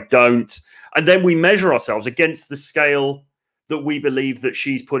if I don't, and then we measure ourselves against the scale that we believe that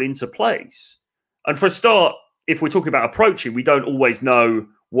she's put into place. And for a start, if we're talking about approaching, we don't always know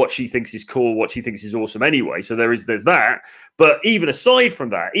what she thinks is cool, what she thinks is awesome anyway. So there's that. But even aside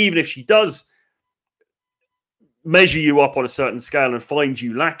from that, even if she does measure you up on a certain scale and find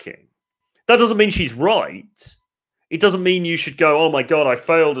you lacking, that doesn't mean she's right. It doesn't mean you should go, oh my God, I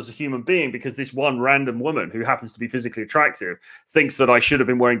failed as a human being because this one random woman who happens to be physically attractive thinks that I should have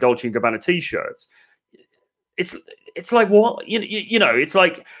been wearing Dolce & Gabbana T-shirts. It's like, what? It's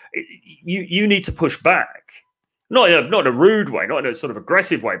like you need to push back. Not in a rude way, not in a sort of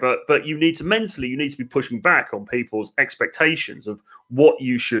aggressive way, but you need to be pushing back on people's expectations of what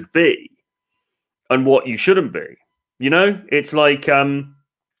you should be and what you shouldn't be. It's like, and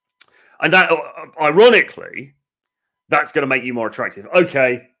that, ironically, that's going to make you more attractive.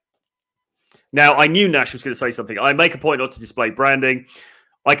 Okay. Now, I knew Nash was going to say something. I make a point not to display branding.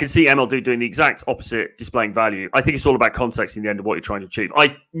 I can see MLD doing the exact opposite, displaying value. I think it's all about context in the end of what you're trying to achieve.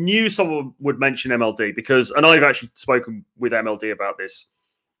 I knew someone would mention MLD and I've actually spoken with MLD about this.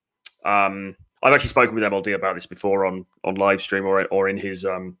 I've actually spoken with MLD about this before on live stream or in his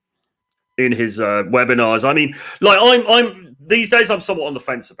webinars. I mean, I'm these days I'm somewhat on the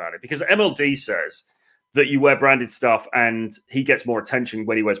fence about it, because MLD says that you wear branded stuff and he gets more attention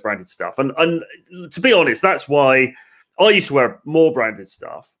when he wears branded stuff. And to be honest, that's why I used to wear more branded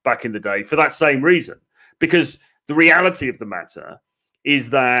stuff back in the day, for that same reason, because the reality of the matter is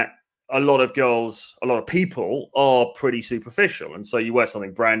that a lot of people are pretty superficial. And so you wear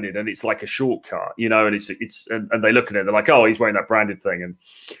something branded and it's like a shortcut, and they look at it, they're like, oh, he's wearing that branded thing. And,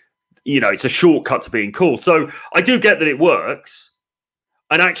 it's a shortcut to being cool. So I do get that it works.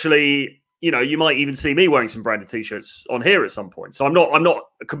 And actually, you might even see me wearing some branded T-shirts on here at some point. So I'm not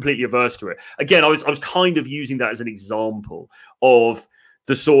completely averse to it. Again, I was kind of using that as an example of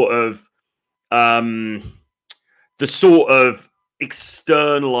the sort of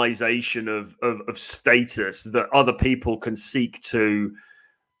externalization of status that other people can seek to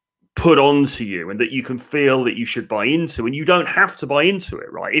put onto you, and that you can feel that you should buy into, and you don't have to buy into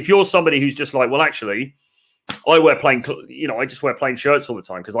it, right? If you're somebody who's just like, well, actually, I just wear plain shirts all the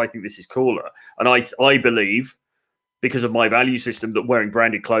time because I think this is cooler. And I believe, because of my value system, that wearing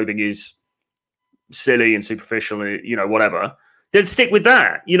branded clothing is silly and superficial and, whatever, then stick with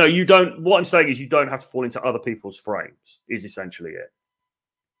that. What I'm saying is you don't have to fall into other people's frames, is essentially it.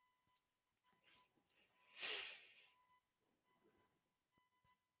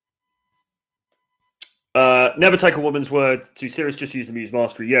 Never take a woman's word too serious. Just use the Muse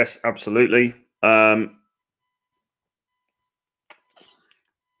Mastery. Yes, absolutely.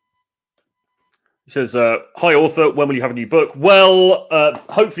 He says, hi, author. When will you have a new book? Well,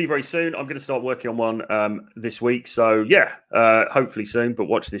 hopefully very soon. I'm going to start working on one this week. So, yeah, hopefully soon. But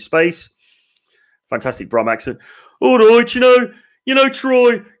watch this space. Fantastic Brum accent. All right,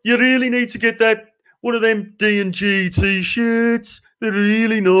 Troy, you really need to get that one of them D&G T-shirts. They're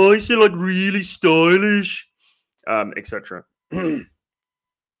really nice. They're like really stylish, etc. She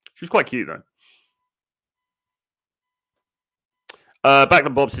was quite cute, though. Back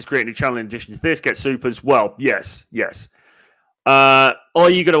on Bob says, create a new channel in addition to this. Get supers. Well, yes. Are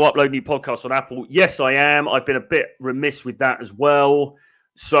you going to upload new podcasts on Apple? Yes, I am. I've been a bit remiss with that as well.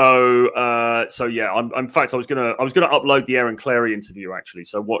 So yeah. In fact, I was gonna upload the Aaron Clarey interview actually.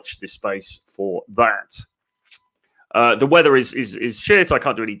 So watch this space for that. The weather is shit. I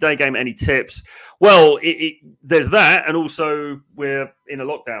can't do any day game. Any tips? Well, there's that, and also we're in a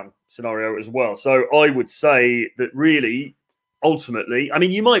lockdown scenario as well. So I would say that really, ultimately, I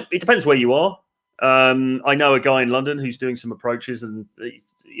mean, you might. It depends where you are. I know a guy in London who's doing some approaches, and it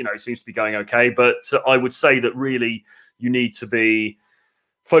seems to be going okay. But I would say that really, you need to be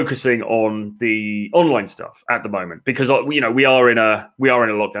focusing on the online stuff at the moment, because we are in a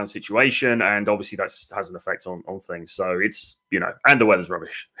lockdown situation, and obviously that has an effect on things. So it's and the weather's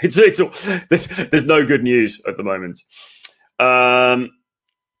rubbish. It's all, there's no good news at the moment. I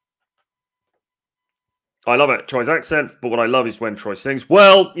love it, Troy's accent, but what I love is when Troy sings.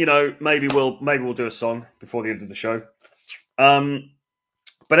 Well, maybe we'll do a song before the end of the show.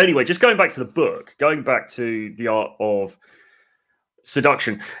 But anyway, just going back to the book, going back to The Art of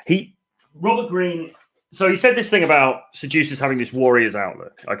Seduction. Robert Greene, so he said this thing about seducers having this warrior's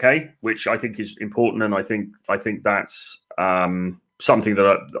outlook, okay, which I think is important, and I think that's something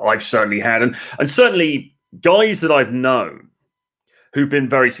that I've certainly had, and certainly guys that I've known who've been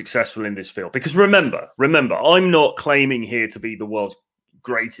very successful in this field. Because remember, I'm not claiming here to be the world's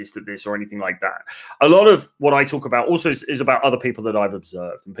greatest at this or anything like that. A lot of what I talk about also is about other people that I've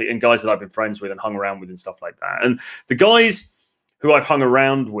observed and guys that I've been friends with and hung around with and stuff like that. And the guys who I've hung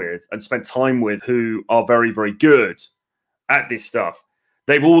around with and spent time with who are very, very good at this stuff,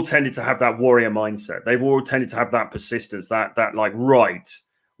 they've all tended to have that warrior mindset. They've all tended to have that persistence, that like, right,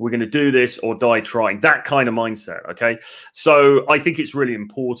 we're going to do this or die trying, that kind of mindset, okay? So I think it's really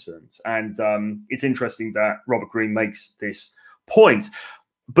important. And it's interesting that Robert Greene makes this point.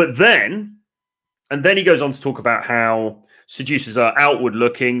 But then he goes on to talk about how seducers are outward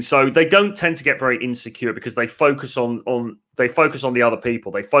looking, so they don't tend to get very insecure because they focus on the other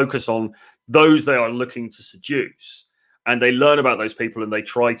people. They focus on those they are looking to seduce, and they learn about those people, and they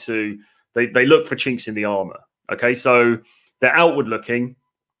try to they look for chinks in the armor. Okay, so they're outward looking,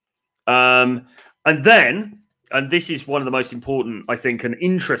 and this is one of the most important, I think, and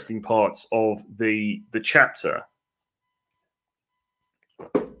interesting parts of the chapter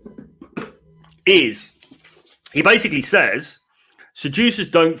is he basically says seducers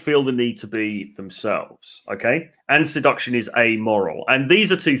don't feel the need to be themselves, okay? And seduction is amoral. And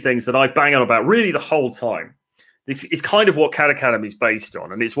these are two things that I bang on about really the whole time. This is kind of what Cat Academy is based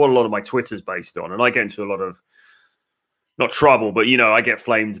on, and it's what a lot of my Twitter's based on. And I get into a lot of, not trouble, but, I get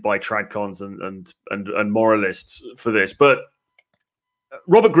flamed by tradcons and moralists for this. But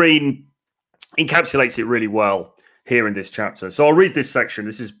Robert Greene encapsulates it really well here in this chapter. So I'll read this section.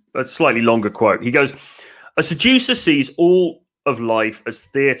 This is a slightly longer quote. He goes, "A seducer sees all of life as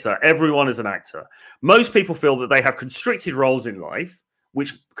theatre, everyone as an actor. Most people feel that they have constricted roles in life,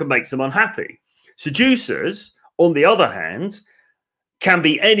 which can make them unhappy. Seducers, on the other hand, can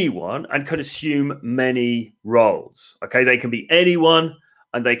be anyone and can assume many roles. Okay, they can be anyone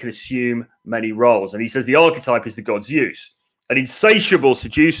and they can assume many roles." And he says the archetype is the god Zeus, an insatiable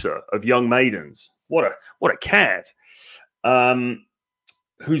seducer of young maidens. What a cad.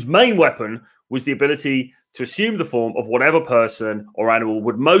 Whose main weapon was the ability to assume the form of whatever person or animal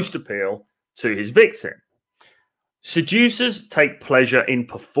would most appeal to his victim. Seducers take pleasure in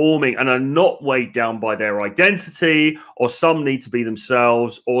performing and are not weighed down by their identity or some need to be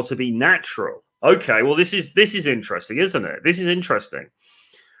themselves or to be natural. Okay, well, this is interesting, isn't it? This is interesting.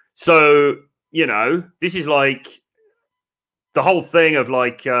 So, this is like the whole thing of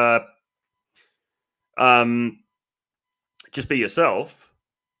like, just be yourself.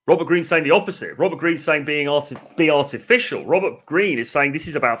 Robert Greene's saying the opposite. Robert Greene's saying be artificial. Robert Greene is saying this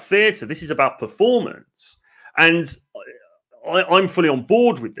is about theatre. This is about performance. And I'm fully on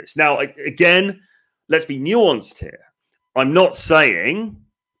board with this. Now, again, let's be nuanced here. I'm not saying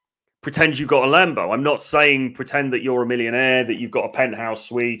pretend you've got a Lambo. I'm not saying pretend that you're a millionaire, that you've got a penthouse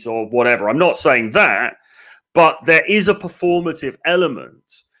suite or whatever. I'm not saying that. But there is a performative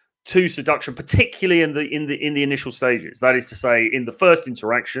element to seduction, particularly in the initial stages. That is to say, in the first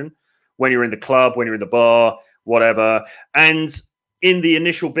interaction, when you're in the club, when you're in the bar, whatever, and in the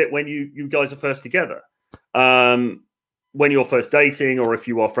initial bit when you guys are first together, when you're first dating, or if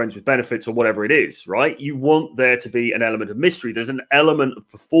you are friends with benefits or whatever it is, right? You want there to be an element of mystery. There's an element of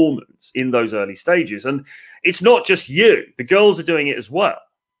performance in those early stages, and it's not just you. The girls are doing it as well.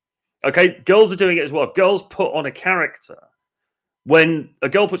 Okay, girls are doing it as well. Girls put on a character. When a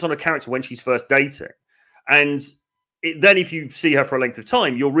girl puts on a character when she's first dating, and then if you see her for a length of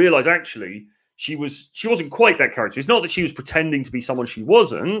time, you'll realize actually she wasn't quite that character. It's not that she was pretending to be someone she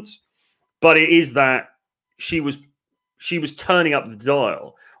wasn't, but it is that she was turning up the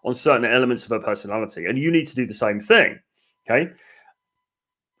dial on certain elements of her personality, and you need to do the same thing. Okay.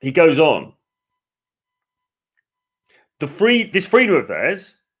 He goes on. This freedom of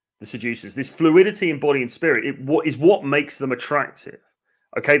theirs, the seducers, this fluidity in body and spirit, is what makes them attractive.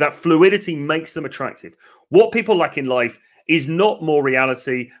 Okay, that fluidity makes them attractive. What people lack in life is not more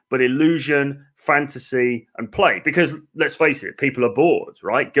reality, but illusion, fantasy, and play. Because let's face it, people are bored,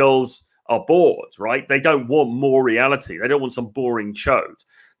 right? Girls are bored, right? They don't want more reality. They don't want some boring chode.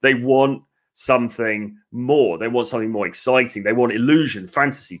 They want something more. They want something more exciting. They want illusion,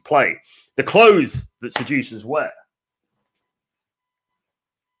 fantasy, play. The clothes that seducers wear.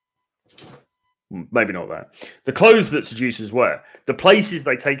 Maybe not that. The clothes that seducers wear, the places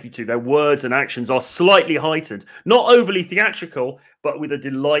they take you to, their words and actions are slightly heightened, not overly theatrical, but with a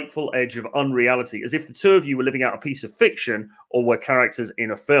delightful edge of unreality, as if the two of you were living out a piece of fiction or were characters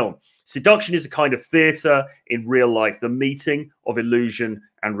in a film. Seduction is a kind of theater in real life, the meeting of illusion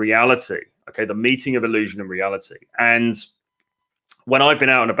and reality. Okay, the meeting of illusion and reality. And when I've been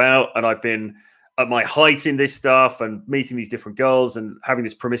out and about and I've been at my height in this stuff and meeting these different girls and having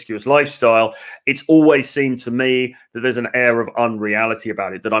this promiscuous lifestyle, it's always seemed to me that there's an air of unreality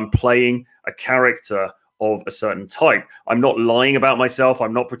about it, that I'm playing a character of a certain type. I'm not lying about myself.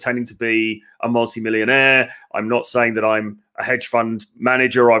 I'm not pretending to be a multimillionaire. I'm not saying that I'm a hedge fund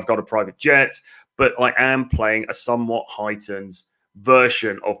manager or I've got a private jet, but I am playing a somewhat heightened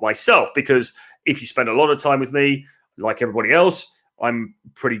version of myself, because if you spend a lot of time with me, like everybody else, I'm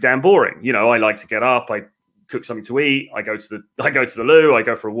pretty damn boring. You know, I like to get up, I cook something to eat, I go to the loo, I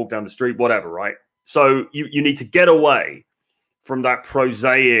go for a walk down the street, whatever, right? So you need to get away from that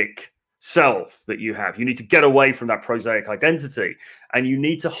prosaic self that you have. You need to get away from that prosaic identity, and you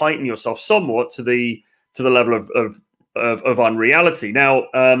need to heighten yourself somewhat to the level of unreality. Now,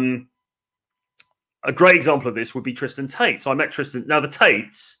 a great example of this would be Tristan Tate. So I met Tristan. Now, the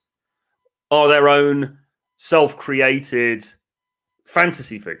Tates are their own self-created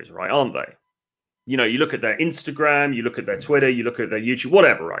fantasy figures, right? Aren't they? You know, you look at their Instagram, you look at their Twitter, you look at their YouTube,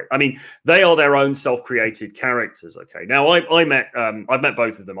 whatever, right? I mean, they are their own self-created characters. Okay. Now, I've met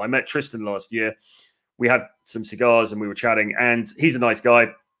both of them. I met Tristan last year. We had some cigars and we were chatting, and he's a nice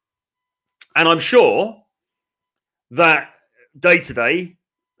guy. And I'm sure that day to day,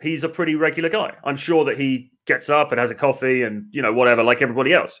 he's a pretty regular guy. I'm sure that he gets up and has a coffee and, you know, whatever, like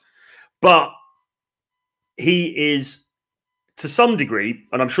everybody else. But he is, to some degree,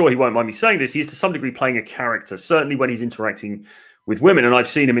 and I'm sure he won't mind me saying this, he's to some degree playing a character, certainly when he's interacting with women. And I've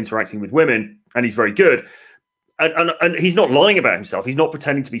seen him interacting with women, and he's very good. And he's not lying about himself. He's not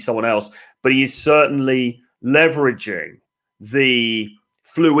pretending to be someone else, but he is certainly leveraging the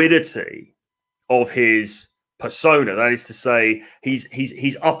fluidity of his persona. That is to say,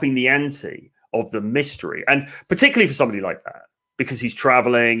 he's upping the ante of the mystery. And particularly for somebody like that, because he's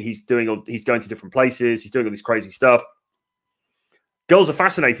traveling, he's going to different places, he's doing all this crazy stuff. Girls are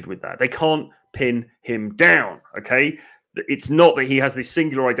fascinated with that. They can't pin him down, okay? It's not that he has this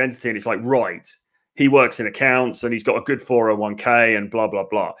singular identity and it's like, right, he works in accounts and he's got a good 401k and blah, blah,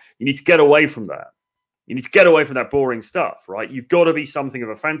 blah. You need to get away from that. You need to get away from that boring stuff, right? You've got to be something of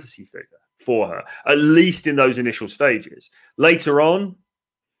a fantasy figure for her, at least in those initial stages. Later on,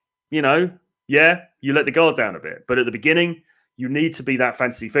 you know, yeah, you let the guard down a bit. But at the beginning, you need to be that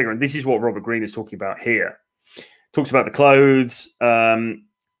fantasy figure. And this is what Robert Greene is talking about here. Talks about the clothes.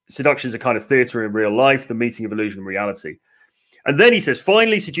 Seduction is a kind of theater in real life, the meeting of illusion and reality. And then he says,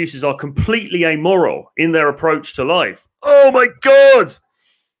 finally, seducers are completely amoral in their approach to life. Oh, my God.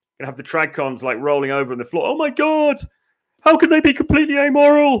 And have the trad-cons like rolling over on the floor. Oh, my God. How can they be completely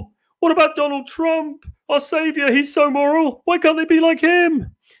amoral? What about Donald Trump, our savior? He's so moral. Why can't they be like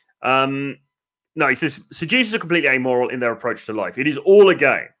him? No, he says, seducers are completely amoral in their approach to life. It is all a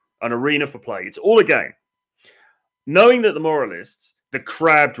game, an arena for play. It's all a game. Knowing that the moralists, the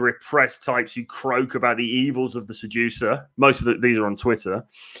crabbed, repressed types who croak about the evils of the seducer, most of these are on Twitter,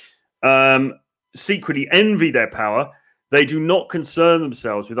 secretly envy their power, they do not concern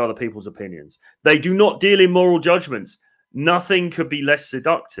themselves with other people's opinions. They do not deal in moral judgments. Nothing could be less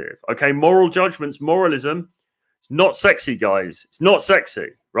seductive. Okay, moral judgments, moralism, it's not sexy, guys. It's not sexy,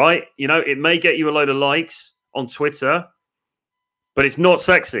 right? You know, it may get you a load of likes on Twitter, but it's not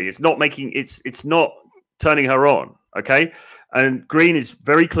sexy. It's not making, it's not turning her on, okay? And Greene is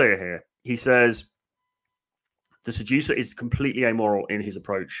very clear here. He says the seducer is completely amoral in his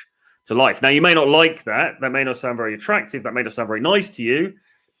approach to life. Now, you may not like that. That may not sound very attractive. That may not sound very nice to you.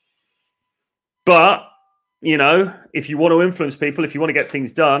 But, you know, if you want to influence people, if you want to get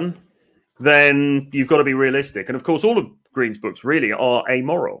things done, then you've got to be realistic. And of course, all of Green's books really are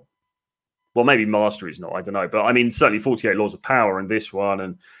amoral. Well, maybe Mastery is not, I don't know. But I mean, certainly 48 Laws of Power and this one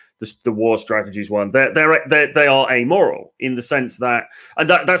and the War Strategies one, they are amoral in the sense that, and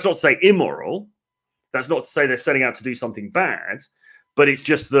that's not to say immoral. That's not to say they're setting out to do something bad, but it's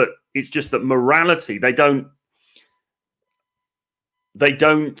just that morality, they don't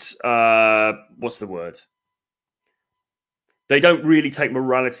what's the word? They don't really take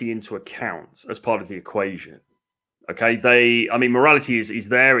morality into account as part of the equation. Okay, morality is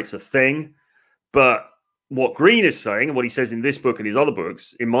there, it's a thing, but what Green is saying, and what he says in this book and his other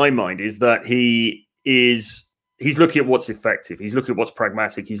books, in my mind, is that he's looking at what's effective, he's looking at what's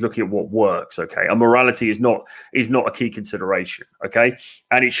pragmatic, he's looking at what works. Okay, and morality is not a key consideration. Okay,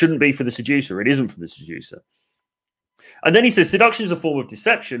 and it shouldn't be for the seducer. It isn't for the seducer. And then he says seduction is a form of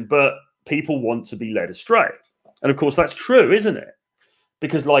deception, but people want to be led astray. And of course, that's true, isn't it?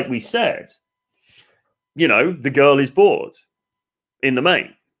 Because, like we said, the girl is bored in the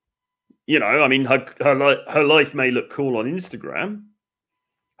main. I mean, her life may look cool on Instagram.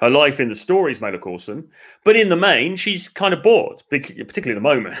 Her life in the stories may look awesome. But in the main, she's kind of bored, particularly at the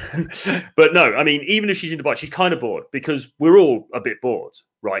moment. But no, I mean, even if she's in Dubai, she's kind of bored because we're all a bit bored,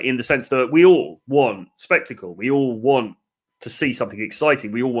 right? In the sense that we all want spectacle. We all want to see something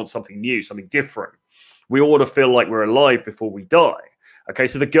exciting. We all want something new, something different. We all want to feel like we're alive before we die. Okay,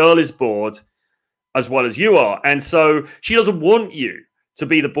 so the girl is bored as well as you are. And so she doesn't want you to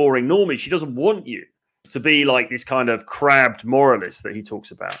be the boring normie. She doesn't want you to be like this kind of crabbed moralist that he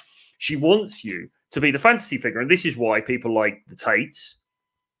talks about. She wants you to be the fantasy figure. And this is why people like the Tates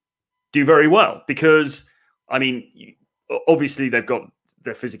do very well. Because, I mean, obviously they've got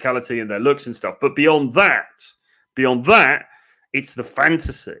their physicality and their looks and stuff. But beyond that, it's the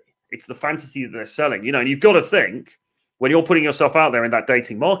fantasy. It's the fantasy that they're selling. And you've got to think, when you're putting yourself out there in that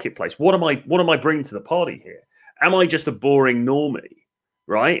dating marketplace, what am I bringing to the party here? Am I just a boring normie,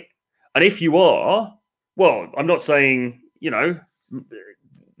 right? And if you are, well, I'm not saying,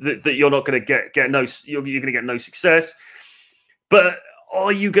 that you're not going to get no, you're going to get no success, but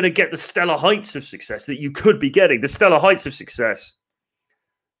are you going to get the stellar heights of success that you could be getting? The stellar heights of success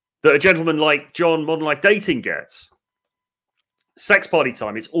that a gentleman like John Modern Life Dating gets. Sex party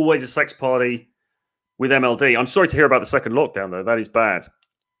time. It's always a sex party with MLD. I'm sorry to hear about the second lockdown, though. That is bad.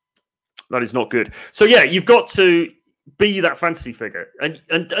 That is not good. So, yeah, you've got to be that fantasy figure. And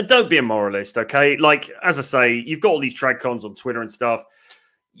don't be a moralist, okay? Like, as I say, you've got all these trad cons on Twitter and stuff.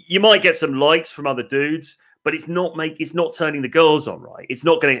 You might get some likes from other dudes, but it's not turning the girls on, right? It's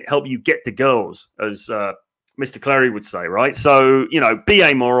not going to help you get the girls, as Mr. Clary would say, right? So, be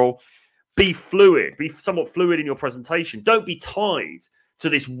amoral. Be fluid. Be somewhat fluid in your presentation. Don't be tied to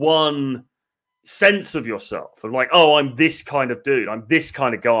this one sense of yourself of like, oh, I'm this kind of dude. I'm this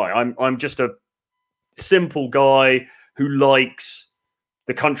kind of guy. I'm just a simple guy who likes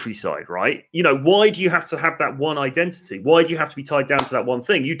the countryside, right? Why do you have to have that one identity? Why do you have to be tied down to that one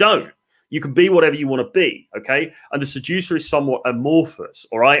thing? You don't. You can be whatever you want to be, okay? And the seducer is somewhat amorphous,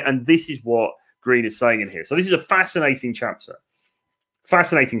 all right? And this is what Green is saying in here. So this is a fascinating chapter.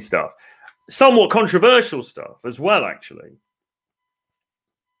 Fascinating stuff. Somewhat controversial stuff as well, actually.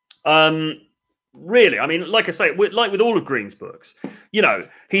 Really, I mean, like I say, like with all of Green's books,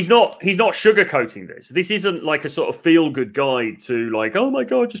 he's not sugarcoating this. This isn't like a sort of feel-good guide to like, oh my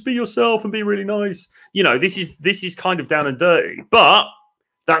God, just be yourself and be really nice. This is kind of down and dirty, but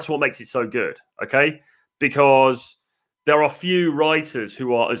that's what makes it so good, okay? Because there are few writers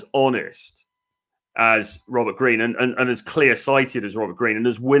who are as honest as Robert Greene and as clear-sighted as Robert Greene and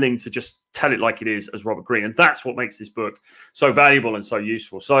as willing to just tell it like it is as Robert Greene. And that's what makes this book so valuable and so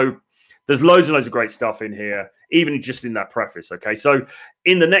useful. So there's loads and loads of great stuff in here, even just in that preface, okay? So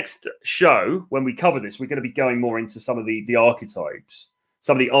in the next show, when we cover this, we're going to be going more into some of the archetypes,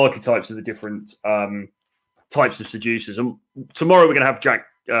 some of the archetypes of the different types of seducers. And tomorrow we're going to have Jack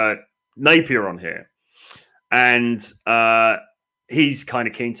Napier on here. And he's kind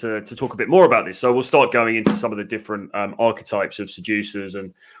of keen to talk a bit more about this. So we'll start going into some of the different archetypes of seducers,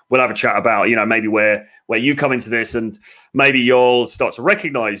 and we'll have a chat about, maybe where you come into this, and maybe you'll start to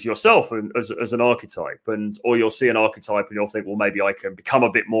recognize yourself as an archetype, or you'll see an archetype and you'll think, well, maybe I can become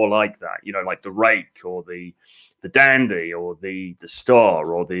a bit more like that, like the rake or the dandy or the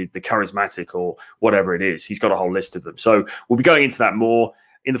star or the charismatic or whatever it is. He's got a whole list of them. So we'll be going into that more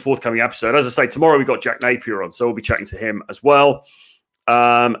in the forthcoming episode. As I say, tomorrow we've got Jack Napier on, so we'll be chatting to him as well.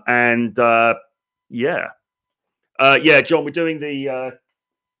 John, we're doing the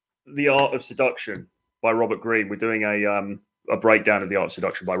Art of Seduction by Robert Greene. We're doing a breakdown of the Art of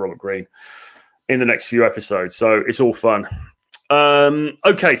Seduction by Robert Greene in the next few episodes, so it's all fun.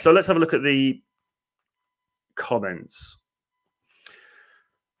 Okay, so let's have a look at the comments.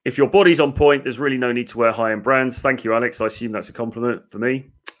 If your body's on point, there's really no need to wear high-end brands. Thank you, Alex. I assume that's a compliment for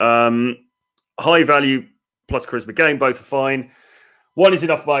me. High value plus charisma game, both are fine. One is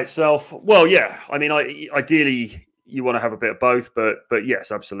enough by itself. Well, yeah. I mean, ideally, you want to have a bit of both, but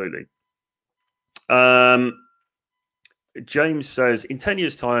yes, absolutely. James says, in 10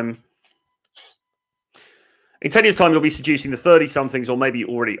 years' time, you'll be seducing the 30-somethings, or maybe you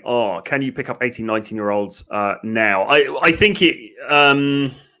already are. Can you pick up 18, 19-year-olds now?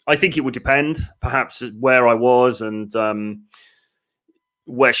 I think it would depend, perhaps where I was and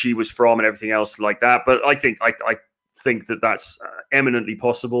where she was from and everything else like that. But I think that that's eminently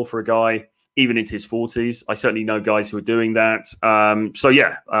possible for a guy even into his 40s. I certainly know guys who are doing that. So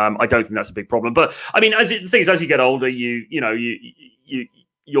yeah, I don't think that's a big problem. But I mean, as you get older, your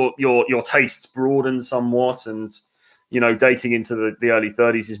tastes broaden somewhat, and dating into the early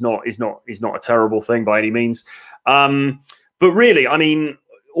 30s is not a terrible thing by any means. But really, I mean,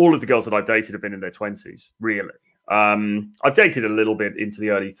 all of the girls that I've dated have been in their 20s, really. I've dated a little bit into the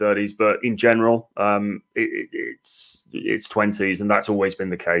early 30s, but in general, it's 20s, and that's always been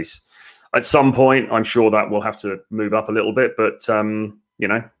the case. At some point, I'm sure that will have to move up a little bit, but the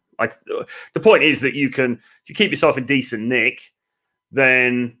point is that if you keep yourself in decent nick,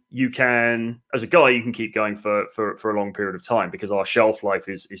 then you can, as a guy, you can keep going for a long period of time, because our shelf life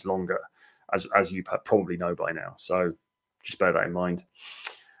is longer, as you probably know by now. So just bear that in mind.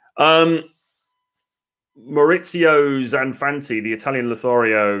 Maurizio Zanfanti, the Italian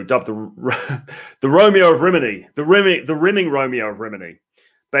Lothario, dubbed the Romeo of Rimini, the rimming Romeo of Rimini,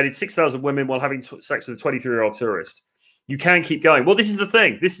 bedded 6,000 women while having sex with a 23-year-old tourist. You can keep going. Well, this is the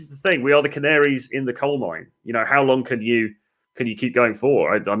thing. We are the canaries in the coal mine. How long can you keep going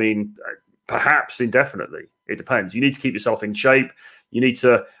for? I mean, perhaps indefinitely. It depends. You need to keep yourself in shape. You need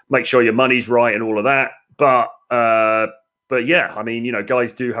to make sure your money's right and all of that. But yeah, I mean,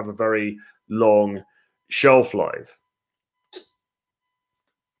 guys do have a very long shelf life.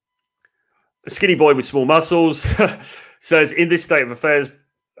 A skinny boy with small muscles says, in this state of affairs,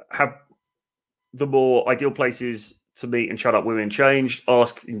 have the more ideal places to meet and shut up women changed?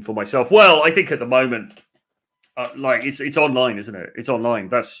 Asking for myself. Well, I think at the moment, it's online, isn't it? It's online.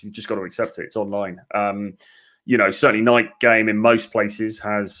 You just got to accept it. It's online. Certainly night game in most places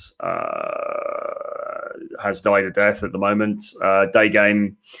has died a death at the moment. Day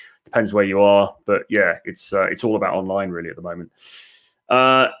game depends where you are, but yeah, it's all about online really at the moment.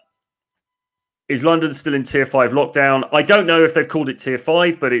 Is London still in tier 5 lockdown? I don't know if they've called it tier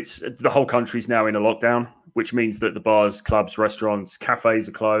 5, but the whole country's now in a lockdown, which means that the bars, clubs, restaurants, cafes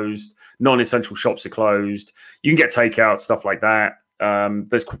are closed. Non-essential shops are closed. You can get takeout, stuff like that.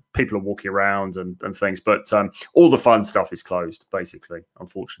 There's people are walking around and things, but all the fun stuff is closed, basically,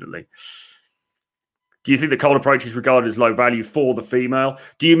 unfortunately. Do you think the cold approach is regarded as low value for the female?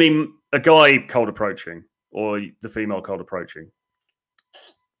 Do you mean a guy cold approaching or the female cold approaching?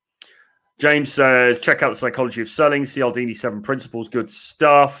 James says, check out The Psychology of Selling, Cialdini 7 Principles, good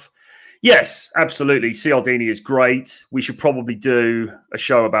stuff. Yes, absolutely. Cialdini is great. We should probably do a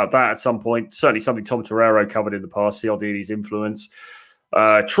show about that at some point. Certainly something Tom Torero covered in the past, Cialdini's influence.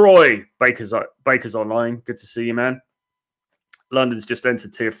 Troy, Baker's Online. Good to see you, man. London's just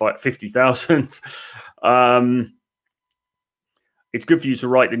entered tier 50,000. It's good for you to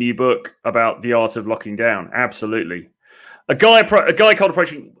write the new book about the art of locking down. Absolutely. A guy cold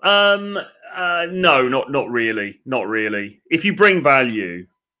approaching. No, not really. Not really. If you bring value,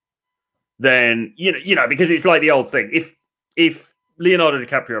 then because it's like the old thing. If Leonardo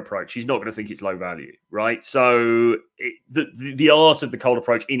DiCaprio approach, he's not going to think it's low value, right? So the art of the cold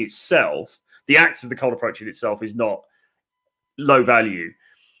approach in itself, the act of the cold approach in itself, is not low value.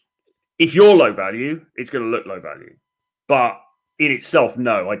 If you're low value, it's going to look low value, but in itself,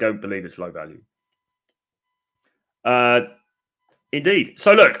 no, I don't believe it's low value. Indeed.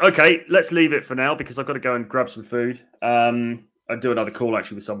 So look, okay, let's leave it for now because I've got to go and grab some food. I'll do another call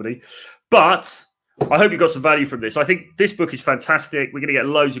actually with somebody, but I hope you got some value from this. I think this book is fantastic. We're going to get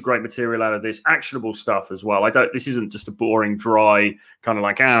loads of great material out of this, actionable stuff as well. This isn't just a boring, dry kind of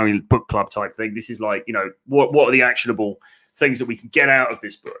like book club type thing. This is like, what are the actionable things that we can get out of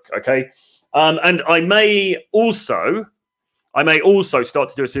this book? Okay. And I may also start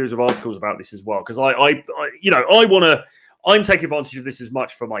to do a series of articles about this as well, because I'm taking advantage of this as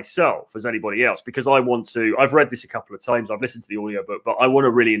much for myself as anybody else, because I've read this a couple of times, I've listened to the audiobook, but I want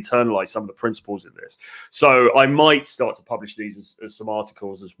to really internalize some of the principles in this. So I might start to publish these as some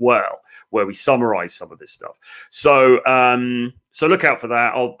articles as well, where we summarize some of this stuff. So look out for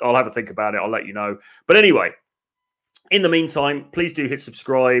that. I'll have a think about it. I'll let you know. But anyway, In the meantime, please do hit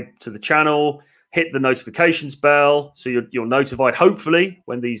subscribe to the channel, hit the notifications bell so you're notified, hopefully,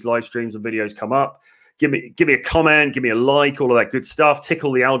 when these live streams and videos come up. Give me a comment, give me a like, all of that good stuff.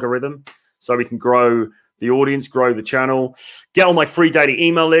 Tickle the algorithm so we can grow the audience, grow the channel. Get on my free daily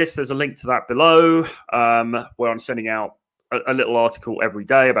email list. There's a link to that below, where I'm sending out a little article every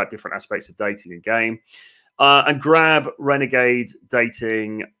day about different aspects of dating and game. And grab Renegade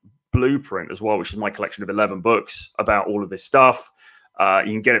Dating Blueprint as well, which is my collection of 11 books about all of this stuff.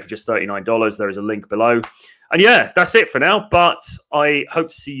 You can get it for just $39. There is a link below. And yeah, that's it for now. But I hope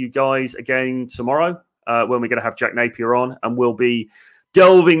to see you guys again tomorrow when we're going to have Jack Napier on, and we'll be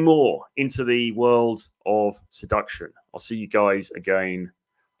delving more into the world of seduction. I'll see you guys again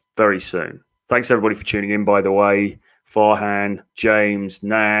very soon. Thanks everybody for tuning in, by the way. Farhan, James,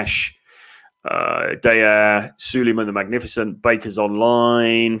 Nash, Dayer, Suleiman the Magnificent, Bakers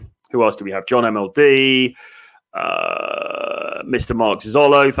Online. Who else do we have? John MLD, Mr. Mark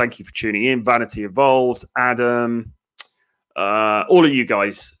Zollo. Thank you for tuning in. Vanity Evolved, Adam, all of you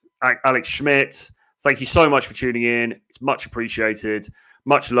guys. Alex Schmidt. Thank you so much for tuning in. It's much appreciated.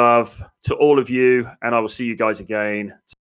 Much love to all of you, and I will see you guys again